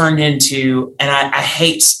then it turned into, and I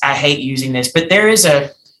hate using this, but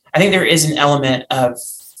I think there is an element of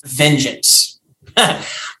vengeance.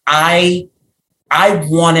 I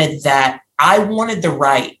wanted the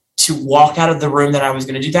right to walk out of the room that I was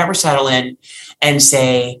going to do that recital in and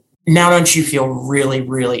say, now don't you feel really,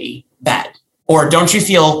 really bad? Or don't you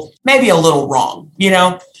feel maybe a little wrong,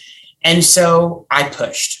 And so I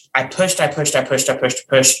pushed.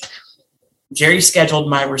 Jerry scheduled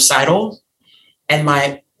my recital and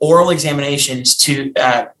my oral examinations to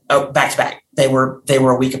back to back. They were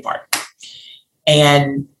a week apart.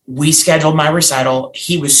 And we scheduled my recital.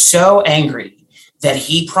 He was so angry that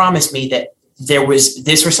he promised me that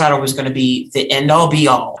this recital was going to be the end all be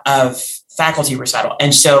all of faculty recital.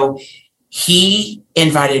 And so he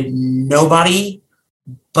invited nobody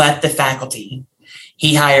but the faculty.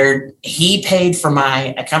 He paid for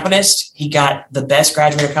my accompanist. He got the best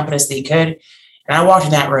graduate accompanist that he could. And I walked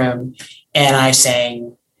in that room and I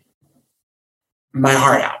sang my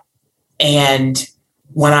heart out. And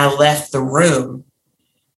when I left the room,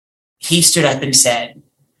 he stood up and said,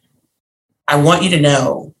 I want you to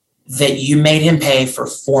know that you made him pay for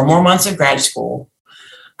 4 more months of grad school.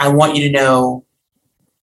 I want you to know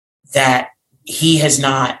that he has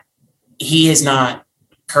not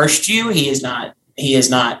cursed you. He has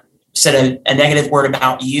not said a negative word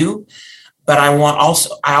about you. But I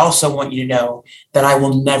also want you to know that I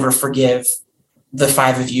will never forgive the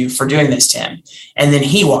 5 of you for doing this to him. And then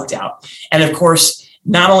he walked out. And of course,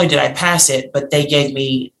 not only did I pass it, but they gave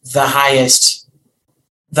me the highest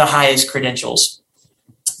credentials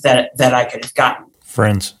that I could have gotten.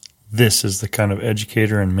 Friends, this is the kind of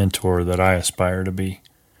educator and mentor that I aspire to be.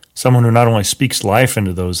 Someone who not only speaks life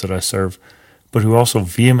into those that I serve, but who also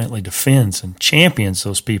vehemently defends and champions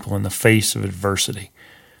those people in the face of adversity.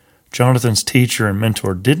 Jonathan's teacher and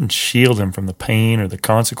mentor didn't shield him from the pain or the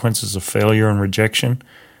consequences of failure and rejection,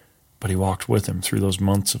 but he walked with him through those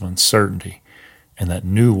months of uncertainty and that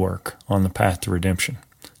new work on the path to redemption.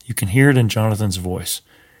 You can hear it in Jonathan's voice.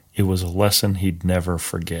 It was a lesson he'd never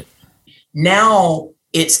forget. Now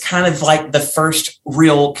it's kind of like the first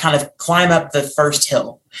real kind of climb up the first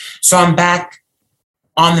hill. So I'm back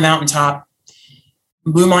on the mountaintop.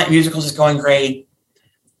 Moonlight Musicals is going great.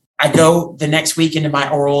 I go the next week into my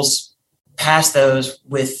orals, pass those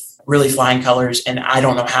with really flying colors, and I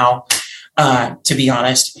don't know how, to be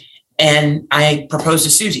honest. And I proposed to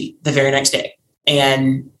Susie the very next day,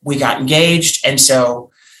 and we got engaged. And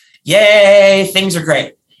so, yay, things are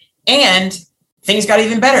great. And things got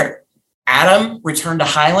even better. Adam returned to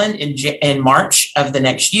Highland in March of the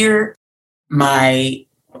next year.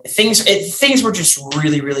 Things were just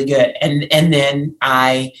really, really good. And then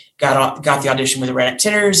I got the audition with the Redneck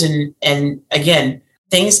Tenors. And again,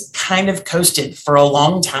 things kind of coasted for a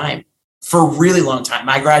really long time.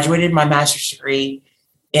 I graduated my master's degree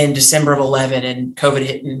in December of 11 and COVID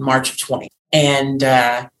hit in March of 20. And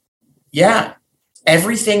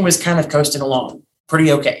everything was kind of coasting along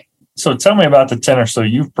pretty okay. So tell me about the tenor. So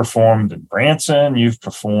you've performed in Branson, you've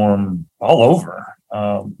performed all over.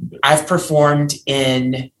 I've performed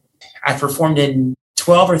in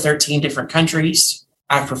 12 or 13 different countries.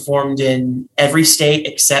 I've performed in every state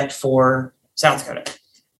except for South Dakota.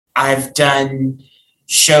 I've done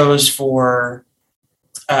shows for,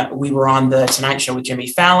 we were on the Tonight Show with Jimmy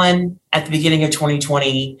Fallon at the beginning of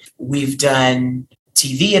 2020. We've done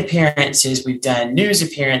TV appearances. We've done news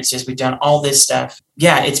appearances. We've done all this stuff.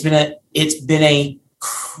 Yeah, it's been a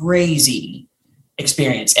crazy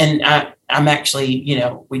experience. And I'm actually,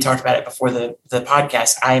 we talked about it before the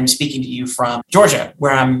podcast. I am speaking to you from Georgia,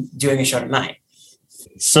 where I'm doing a show tonight.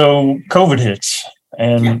 So COVID hits,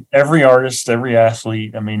 and every artist, every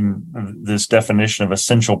athlete, this definition of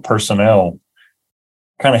essential personnel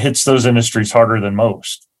kind of hits those industries harder than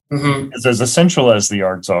most. Mm-hmm. Because as essential as the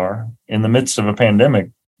arts are, in the midst of a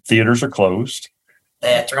pandemic, theaters are closed.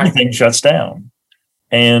 That's right. Everything shuts down.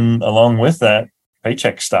 And along with that,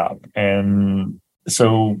 paychecks stop. And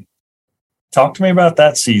so talk to me about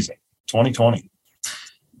that season, 2020.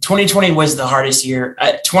 2020 was the hardest year.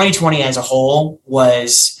 2020 as a whole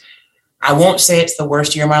was, I won't say it's the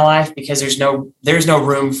worst year of my life, because there's no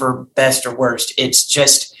room for best or worst. It's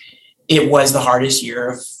just, it was the hardest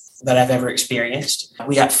year that I've ever experienced.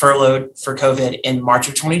 We got furloughed for COVID in March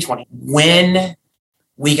of 2020. When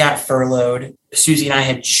we got furloughed, Susie and I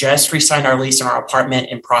had just re-signed our lease on our apartment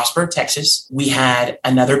in Prosper, Texas. We had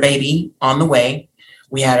another baby on the way.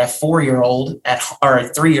 We had a 4-year-old or a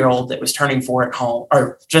 3-year-old that was turning 4 at home,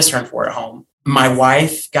 or just turned 4 at home. My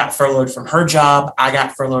wife got furloughed from her job. I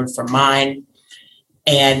got furloughed from mine.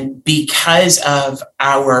 And because of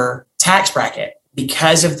our tax bracket,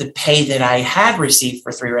 because of the pay that I had received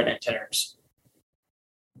for 3 redneck tenors,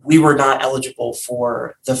 we were not eligible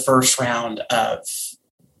for the first round of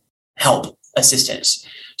help assistance.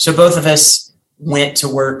 So both of us went to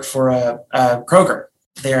work for a Kroger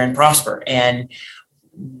there in Prosper. And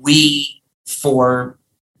we, for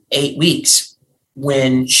 8 weeks,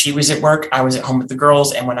 when she was at work, I was at home with the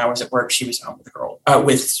girls. And when I was at work, she was at home with the girl,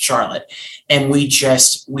 with Charlotte. And we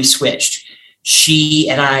switched. She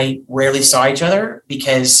and I rarely saw each other,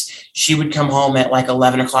 because she would come home at like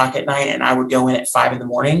 11 o'clock at night and I would go in at 5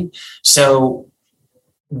 a.m. So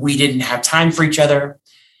we didn't have time for each other.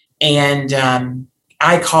 And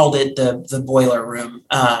I called it the boiler room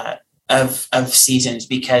of seasons,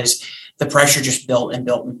 because the pressure just built and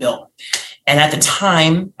built and built. And at the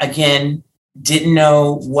time, again, didn't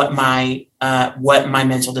know what my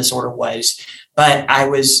mental disorder was, but I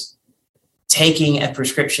was taking a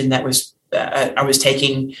prescription that was, I was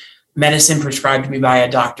taking medicine prescribed to me by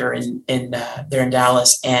a doctor there in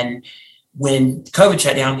Dallas. And when COVID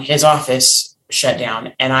shut down, his office shut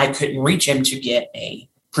down and I couldn't reach him to get a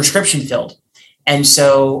prescription filled. And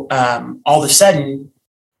so all of a sudden,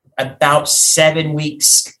 about 7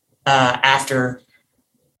 weeks after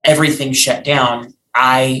everything shut down,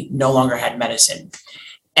 I no longer had medicine.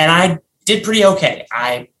 And I did pretty okay.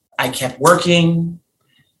 I kept working.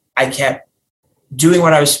 I kept doing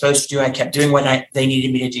what I was supposed to do. I kept doing what they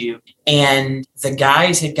needed me to do. And the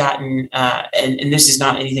guys had gotten, and this is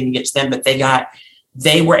not anything against them, but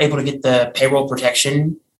they were able to get the payroll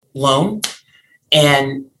protection loan.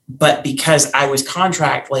 But because I was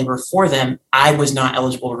contract labor for them, I was not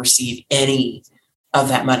eligible to receive any of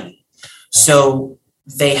that money. So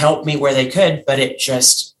they helped me where they could, but it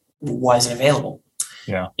just wasn't available.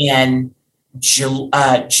 Yeah. And June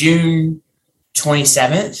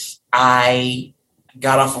 27th, I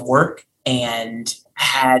got off of work and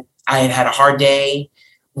I had a hard day,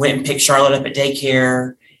 went and picked Charlotte up at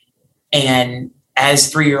daycare. And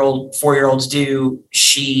as 4-year-olds do,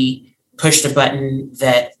 she pushed a button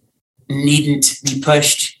that needn't be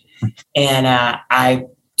pushed. And I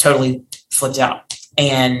totally flipped out.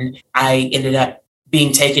 And I ended up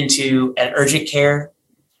being taken to an urgent care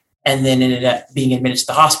and then ended up being admitted to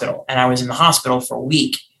the hospital. And I was in the hospital for a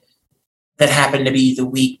week. That happened to be the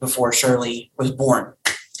week before Shirley was born.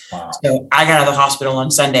 Wow. So I got out of the hospital on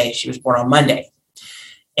Sunday. She was born on Monday.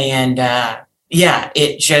 And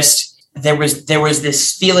it just, there was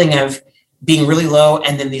this feeling of being really low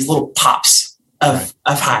and then these little pops of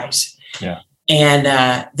highs. Yeah.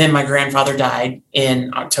 And then my grandfather died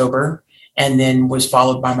in October and then was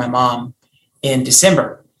followed by my mom in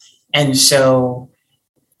December. And so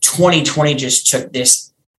 2020 just took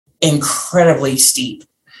this incredibly steep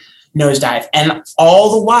nosedive. And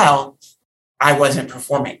all the while, I wasn't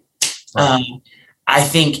performing. Right. I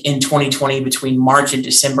think in 2020, between March and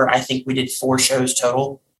December, I think we did 4 shows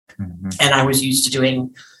total. Mm-hmm. And I was used to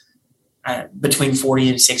doing between 40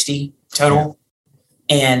 and 60 total.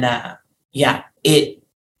 Yeah. And it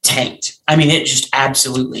tanked. I mean, it just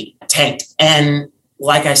absolutely tanked. And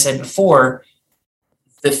like I said before,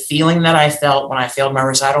 the feeling that I felt when I failed my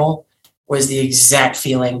recital was the exact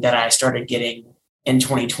feeling that I started getting in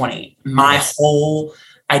 2020. My whole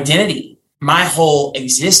identity, my whole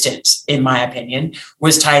existence, in my opinion,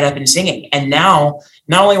 was tied up in singing. And now,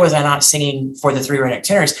 not only was I not singing for the 3 redneck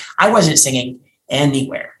tenors, I wasn't singing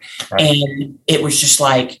anywhere. Right. And it was just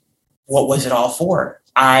like, what was it all for?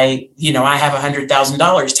 I have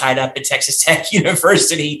 $100,000 tied up at Texas Tech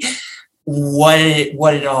University. What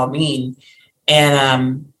did it all mean?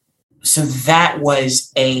 And so that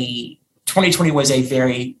was 2020 was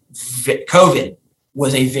COVID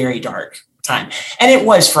was a very dark time. And it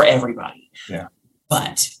was for everybody. Yeah.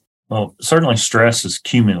 But. Well, certainly stress is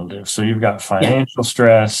cumulative. So you've got financial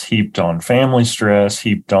stress heaped on, family stress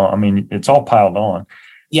heaped on. I mean, it's all piled on.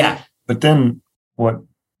 Yeah. But then what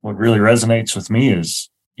really resonates with me is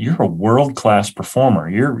you're a world-class performer.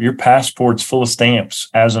 Your passport's full of stamps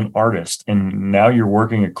as an artist, and now you're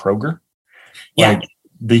working at Kroger. Yeah. Like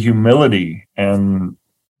the humility and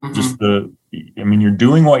just you're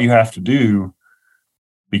doing what you have to do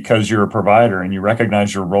because you're a provider and you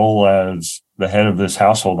recognize your role as the head of this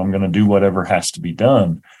household. I'm going to do whatever has to be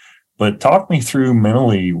done. But talk me through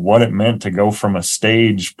mentally what it meant to go from a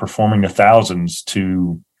stage performing to thousands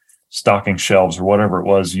to stocking shelves or whatever it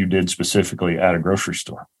was you did specifically at a grocery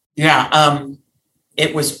store. Yeah.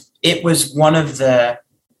 It was one of the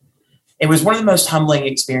most humbling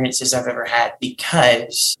experiences I've ever had,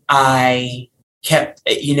 because I kept,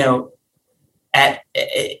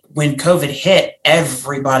 when COVID hit,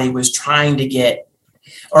 everybody was trying to get,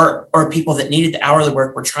 or people that needed the hourly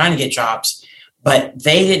work were trying to get jobs, but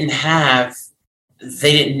they didn't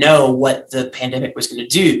know what the pandemic was going to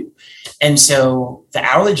do. And so the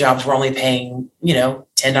hourly jobs were only paying,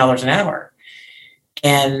 $10 an hour.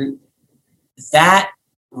 And that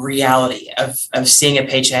reality of seeing a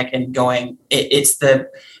paycheck and going, it's the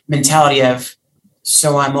mentality of,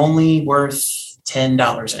 so I'm only worth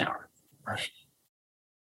 $10 an hour. Right.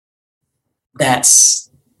 That's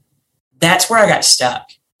where I got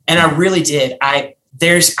stuck. And I really did. I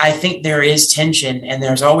think there is tension, and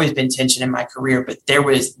there's always been tension in my career, but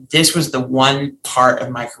this was the one part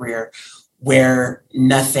of my career where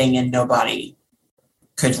nothing and nobody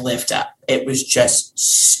could lift up. It was just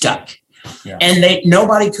stuck. Yeah. And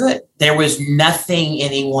nobody could. There was nothing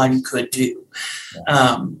anyone could do.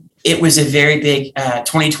 Yeah. It was a very big,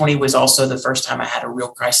 2020 was also the first time I had a real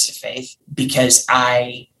crisis of faith, because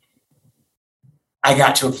I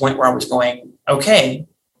got to a point where I was going, okay,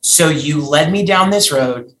 so you led me down this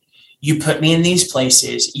road. You put me in these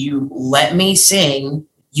places. You let me sing.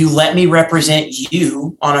 You let me represent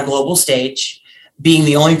you on a global stage, being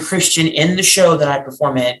the only Christian in the show that I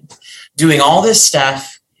perform in, doing all this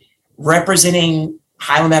stuff, representing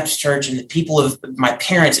Highland Baptist Church and the people of my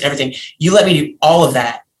parents and everything. You let me do all of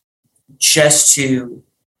that just to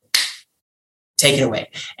take it away.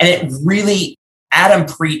 And it really, Adam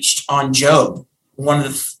preached on Job one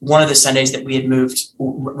of the Sundays that we had moved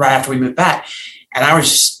right after we moved back. And I was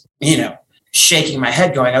just, shaking my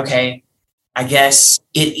head going, okay, I guess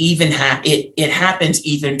it happens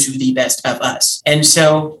even to the best of us. And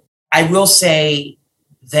so I will say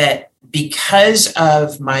that because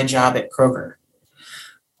of my job at Kroger,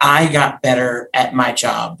 I got better at my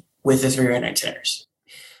job with the 3 redneck tenors.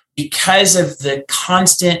 Because of the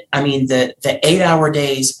constant, the 8-hour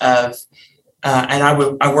days of, and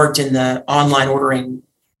I worked in the online ordering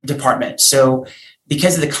department. So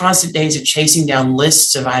because of the constant days of chasing down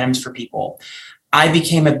lists of items for people, I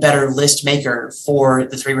became a better list maker for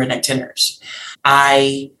the 3 redneck tenors.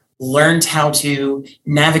 I learned how to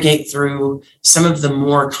navigate through some of the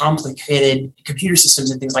more complicated computer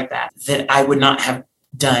systems and things like that I would not have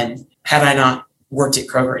done had I not worked at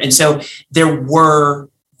Kroger. And so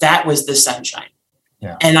that was the sunshine.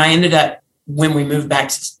 Yeah. And I ended up, when we moved back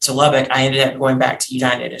to Lubbock, I ended up going back to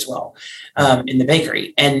United as well, in the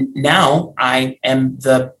bakery. And now I am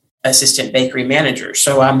the assistant bakery manager.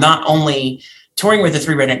 So I'm not only touring with the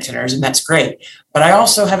 3 redneck tenors, and that's great, but I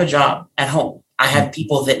also have a job at home. I have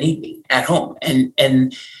people that need me at home,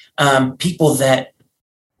 and people that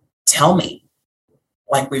tell me,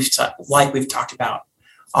 like we've talked about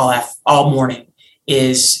all morning,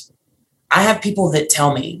 is I have people that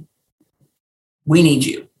tell me, we need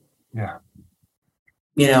you. Yeah.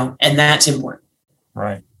 And that's important.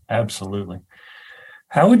 Right. Absolutely.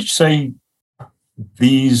 How would you say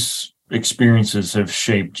these experiences have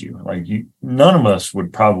shaped you? Like, none of us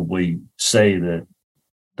would probably say that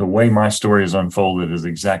the way my story has unfolded is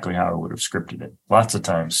exactly how I would have scripted it. Lots of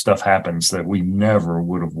times stuff happens that we never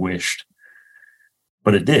would have wished,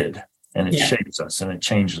 but it did. And it shapes us and it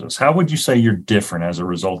changes us. How would you say you're different as a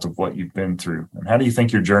result of what you've been through? And how do you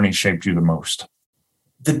think your journey shaped you the most?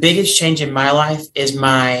 The biggest change in my life is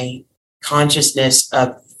my consciousness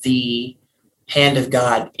of the hand of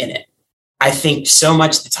God in it. I think so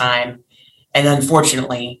much of the time, and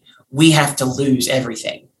unfortunately, we have to lose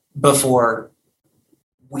everything before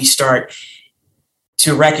we start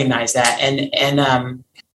to recognize that. And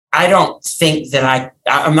I don't think that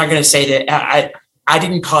I'm not going to say that I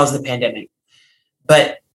didn't cause the pandemic,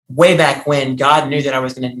 but way back when, God knew that I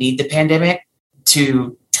was going to need the pandemic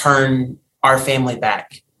to turn our family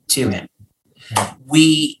back to him.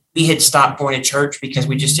 We had stopped going to church because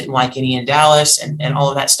we just didn't like any in Dallas and all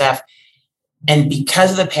of that stuff. And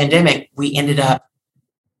because of the pandemic, we ended up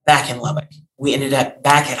back in Lubbock. We ended up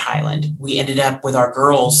back at Highland. We ended up with our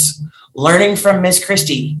girls learning from Miss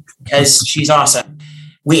Christie because she's awesome.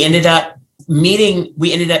 We ended up meeting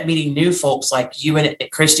new folks like you and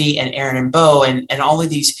Christy and Aaron and Bo and all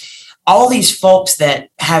these folks that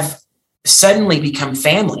have suddenly become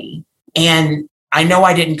family. And I know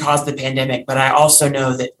I didn't cause the pandemic, but I also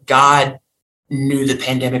know that God knew the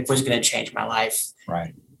pandemic was going to change my life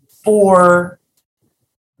for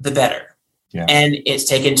the better. Yeah. And it's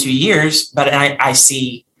taken 2 years, but I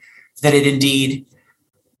see that it indeed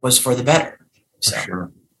was for the better. So. For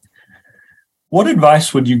sure. What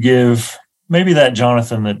advice would you give maybe that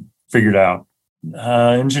Jonathan that figured out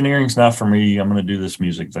engineering's not for me, I'm going to do this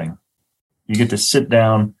music thing? You get to sit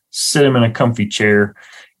him in a comfy chair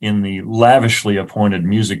in the lavishly appointed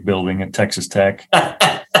music building at Texas Tech.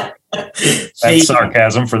 That's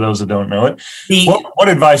sarcasm for those that don't know it. What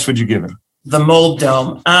advice would you give him? The mold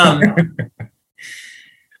dome.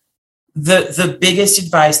 The biggest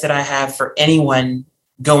advice that I have for anyone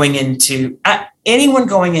going into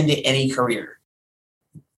any career,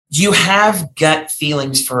 you have gut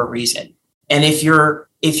feelings for a reason. And if you're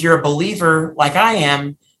a believer like I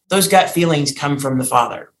am, those gut feelings come from the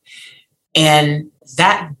Father. And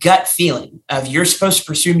that gut feeling of you're supposed to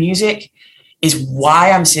pursue music is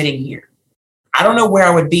why I'm sitting here. I don't know where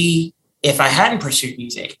I would be if I hadn't pursued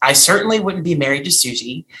music. I certainly wouldn't be married to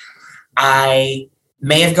Susie. I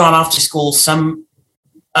may have gone off to school some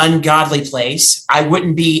ungodly place. I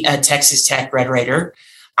wouldn't be a Texas Tech Red Raider.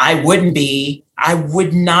 I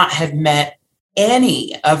would not have met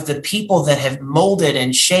any of the people that have molded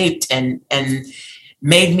and shaped and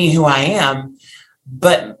made me who I am.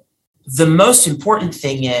 But the most important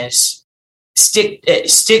thing is stick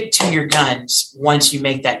to your guns once you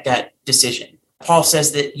make that gut decision. Paul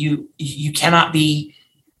says that you cannot be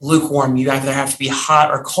lukewarm. You either have to be hot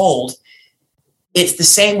or cold. It's the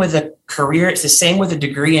same with a career. It's the same with a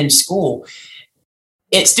degree in school.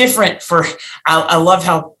 It's different I love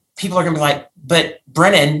how people are going to be like, but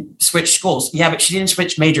Brennan switched schools. Yeah, but she didn't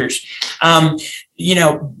switch majors.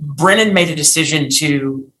 Brennan made a decision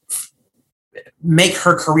to make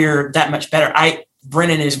her career that much better.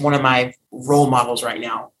 Brennan is one of my role models right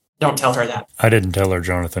now. Don't tell her that. I didn't tell her,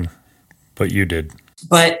 Jonathan, but you did.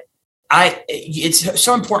 But it's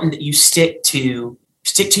so important that you stick to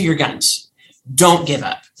your guns. Don't give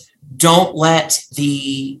up. Don't let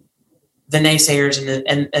the naysayers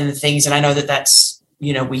and the things. And I know that's,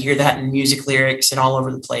 we hear that in music lyrics and all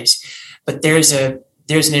over the place, but there's an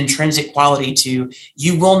intrinsic quality to,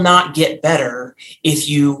 you will not get better if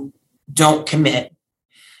you don't commit.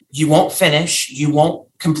 You won't finish. You won't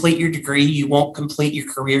complete your degree. You won't complete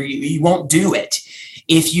your career. You won't do it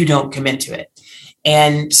if you don't commit to it.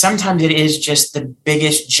 And sometimes it is just the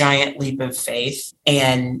biggest giant leap of faith,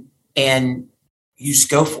 and you just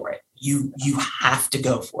go for it. You have to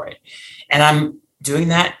go for it. And I'm doing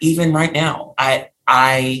that even right now.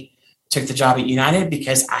 I took the job at United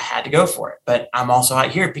because I had to go for it, but I'm also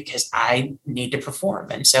out here because I need to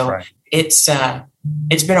perform. And so it's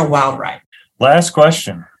been a wild ride. Last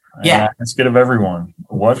question. Yeah. Let's get of everyone.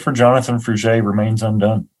 What for Jonathan Fruge remains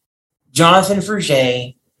undone? Jonathan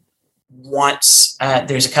Fruge wants,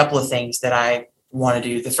 there's a couple of things that I want to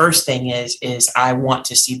do. The first thing is I want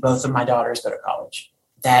to see both of my daughters go to college.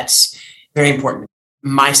 That's very important.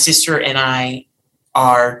 My sister and I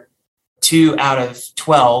are 2 out of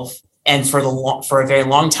 12. And for a very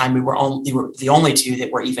long time, we were the only 2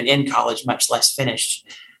 that were even in college, much less finished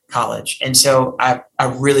college. And so I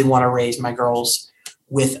really want to raise my girls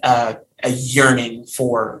with a yearning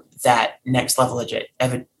for that next level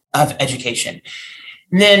of education.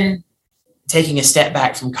 And then taking a step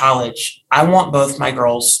back from college, I want both my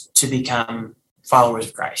girls to become followers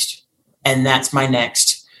of Christ. And that's my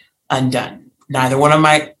next undone. Neither one of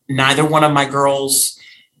my girls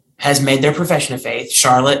has made their profession of faith.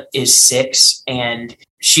 Charlotte is 6 and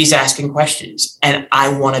she's asking questions. And I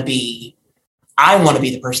want to be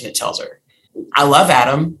the person that tells her. I love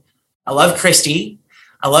Adam. I love Christy.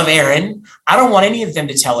 I love Aaron. I don't want any of them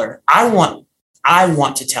to tell her. I want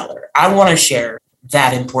to tell her. I want to share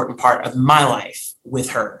that important part of my life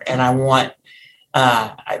with her. And I want,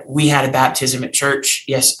 we had a baptism at church,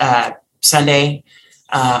 Sunday,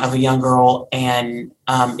 of a young girl. And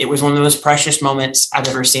it was one of the most precious moments I've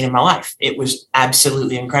ever seen in my life. It was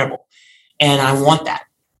absolutely incredible. And I want that.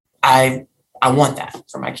 I want that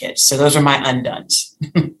for my kids. So those are my undones.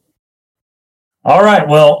 All right.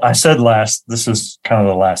 Well, I said this is kind of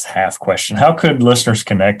the last half question. How could listeners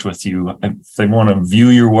connect with you if they want to view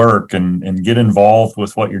your work and get involved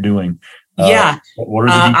with what you're doing? What are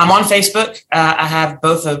the I'm on Facebook. I have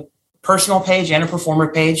both a personal page and a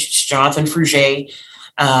performer page. It's Jonathan Fruge.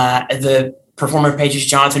 The performer page is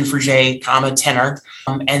Jonathan Fruge, tenor.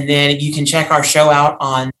 And then you can check our show out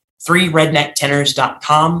on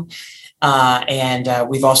 3rednecktenors.com. And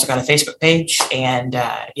we've also got a Facebook page. And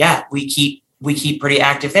we keep pretty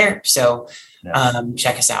active there. So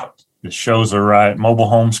check us out. The shows are right. Mobile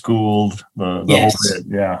homeschooled. The yes. whole bit.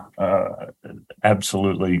 Yeah.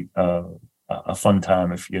 Absolutely. A fun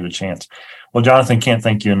time if you get a chance. Well, Jonathan, can't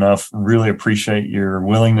thank you enough. Really appreciate your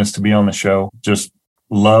willingness to be on the show. Just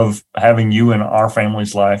love having you in our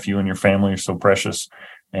family's life. You and your family are so precious.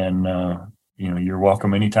 And, you're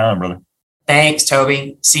welcome anytime, brother. Thanks,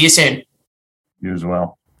 Toby. See you soon. You as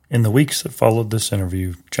well. In the weeks that followed this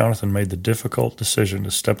interview, Jonathan made the difficult decision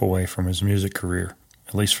to step away from his music career,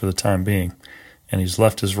 at least for the time being, and he's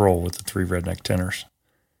left his role with the Three Redneck Tenors.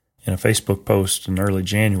 In a Facebook post in early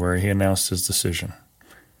January, he announced his decision.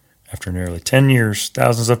 After nearly 10 years,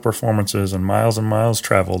 thousands of performances, and miles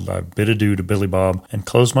traveled, I bid adieu to Billy Bob and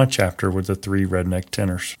closed my chapter with the Three Redneck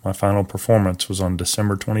Tenors. My final performance was on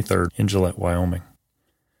December 23rd in Gillette, Wyoming.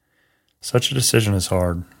 Such a decision is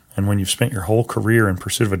hard. And when you've spent your whole career in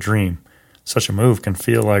pursuit of a dream, such a move can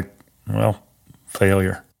feel like,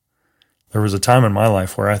 failure. There was a time in my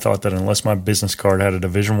life where I thought that unless my business card had a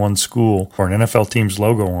Division I school or an NFL team's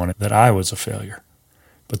logo on it, that I was a failure.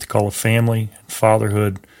 But the call of family and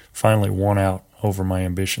fatherhood finally won out over my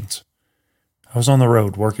ambitions. I was on the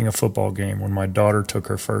road working a football game when my daughter took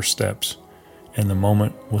her first steps, and the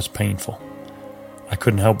moment was painful. I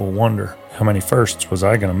couldn't help but wonder how many firsts was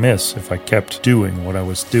I going to miss if I kept doing what I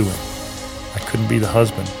was doing. I couldn't be the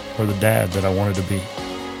husband or the dad that I wanted to be.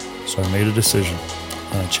 So I made a decision,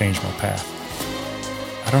 and I changed my path.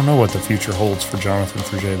 I don't know what the future holds for Jonathan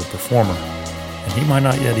Fruge, the performer, and he might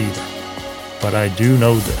not yet either. But I do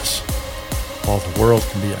know this. While the world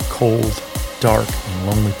can be a cold, dark, and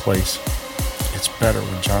lonely place, it's better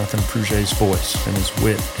when Jonathan Fruge's voice and his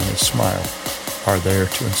wit and his smile are there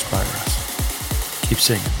to inspire us. Keep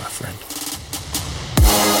singing, my friend.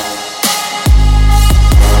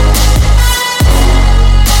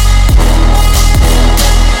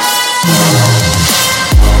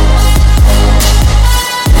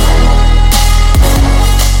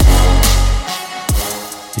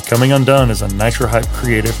 Becoming Undone is a Nitro Hype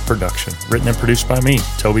creative production, written and produced by me,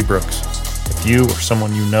 Toby Brooks. If you or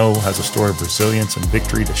someone you know has a story of resilience and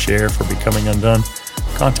victory to share for Becoming Undone,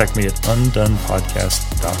 contact me at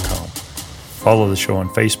undonepodcast.com. Follow the show on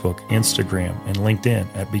Facebook, Instagram, and LinkedIn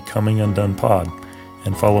at Becoming Undone Pod,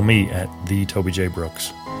 and follow me at The Toby J.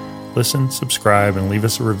 Brooks. Listen, subscribe, and leave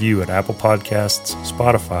us a review at Apple Podcasts,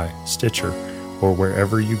 Spotify, Stitcher, or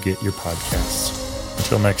wherever you get your podcasts.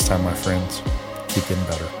 Until next time, my friends, keep getting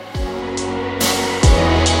better.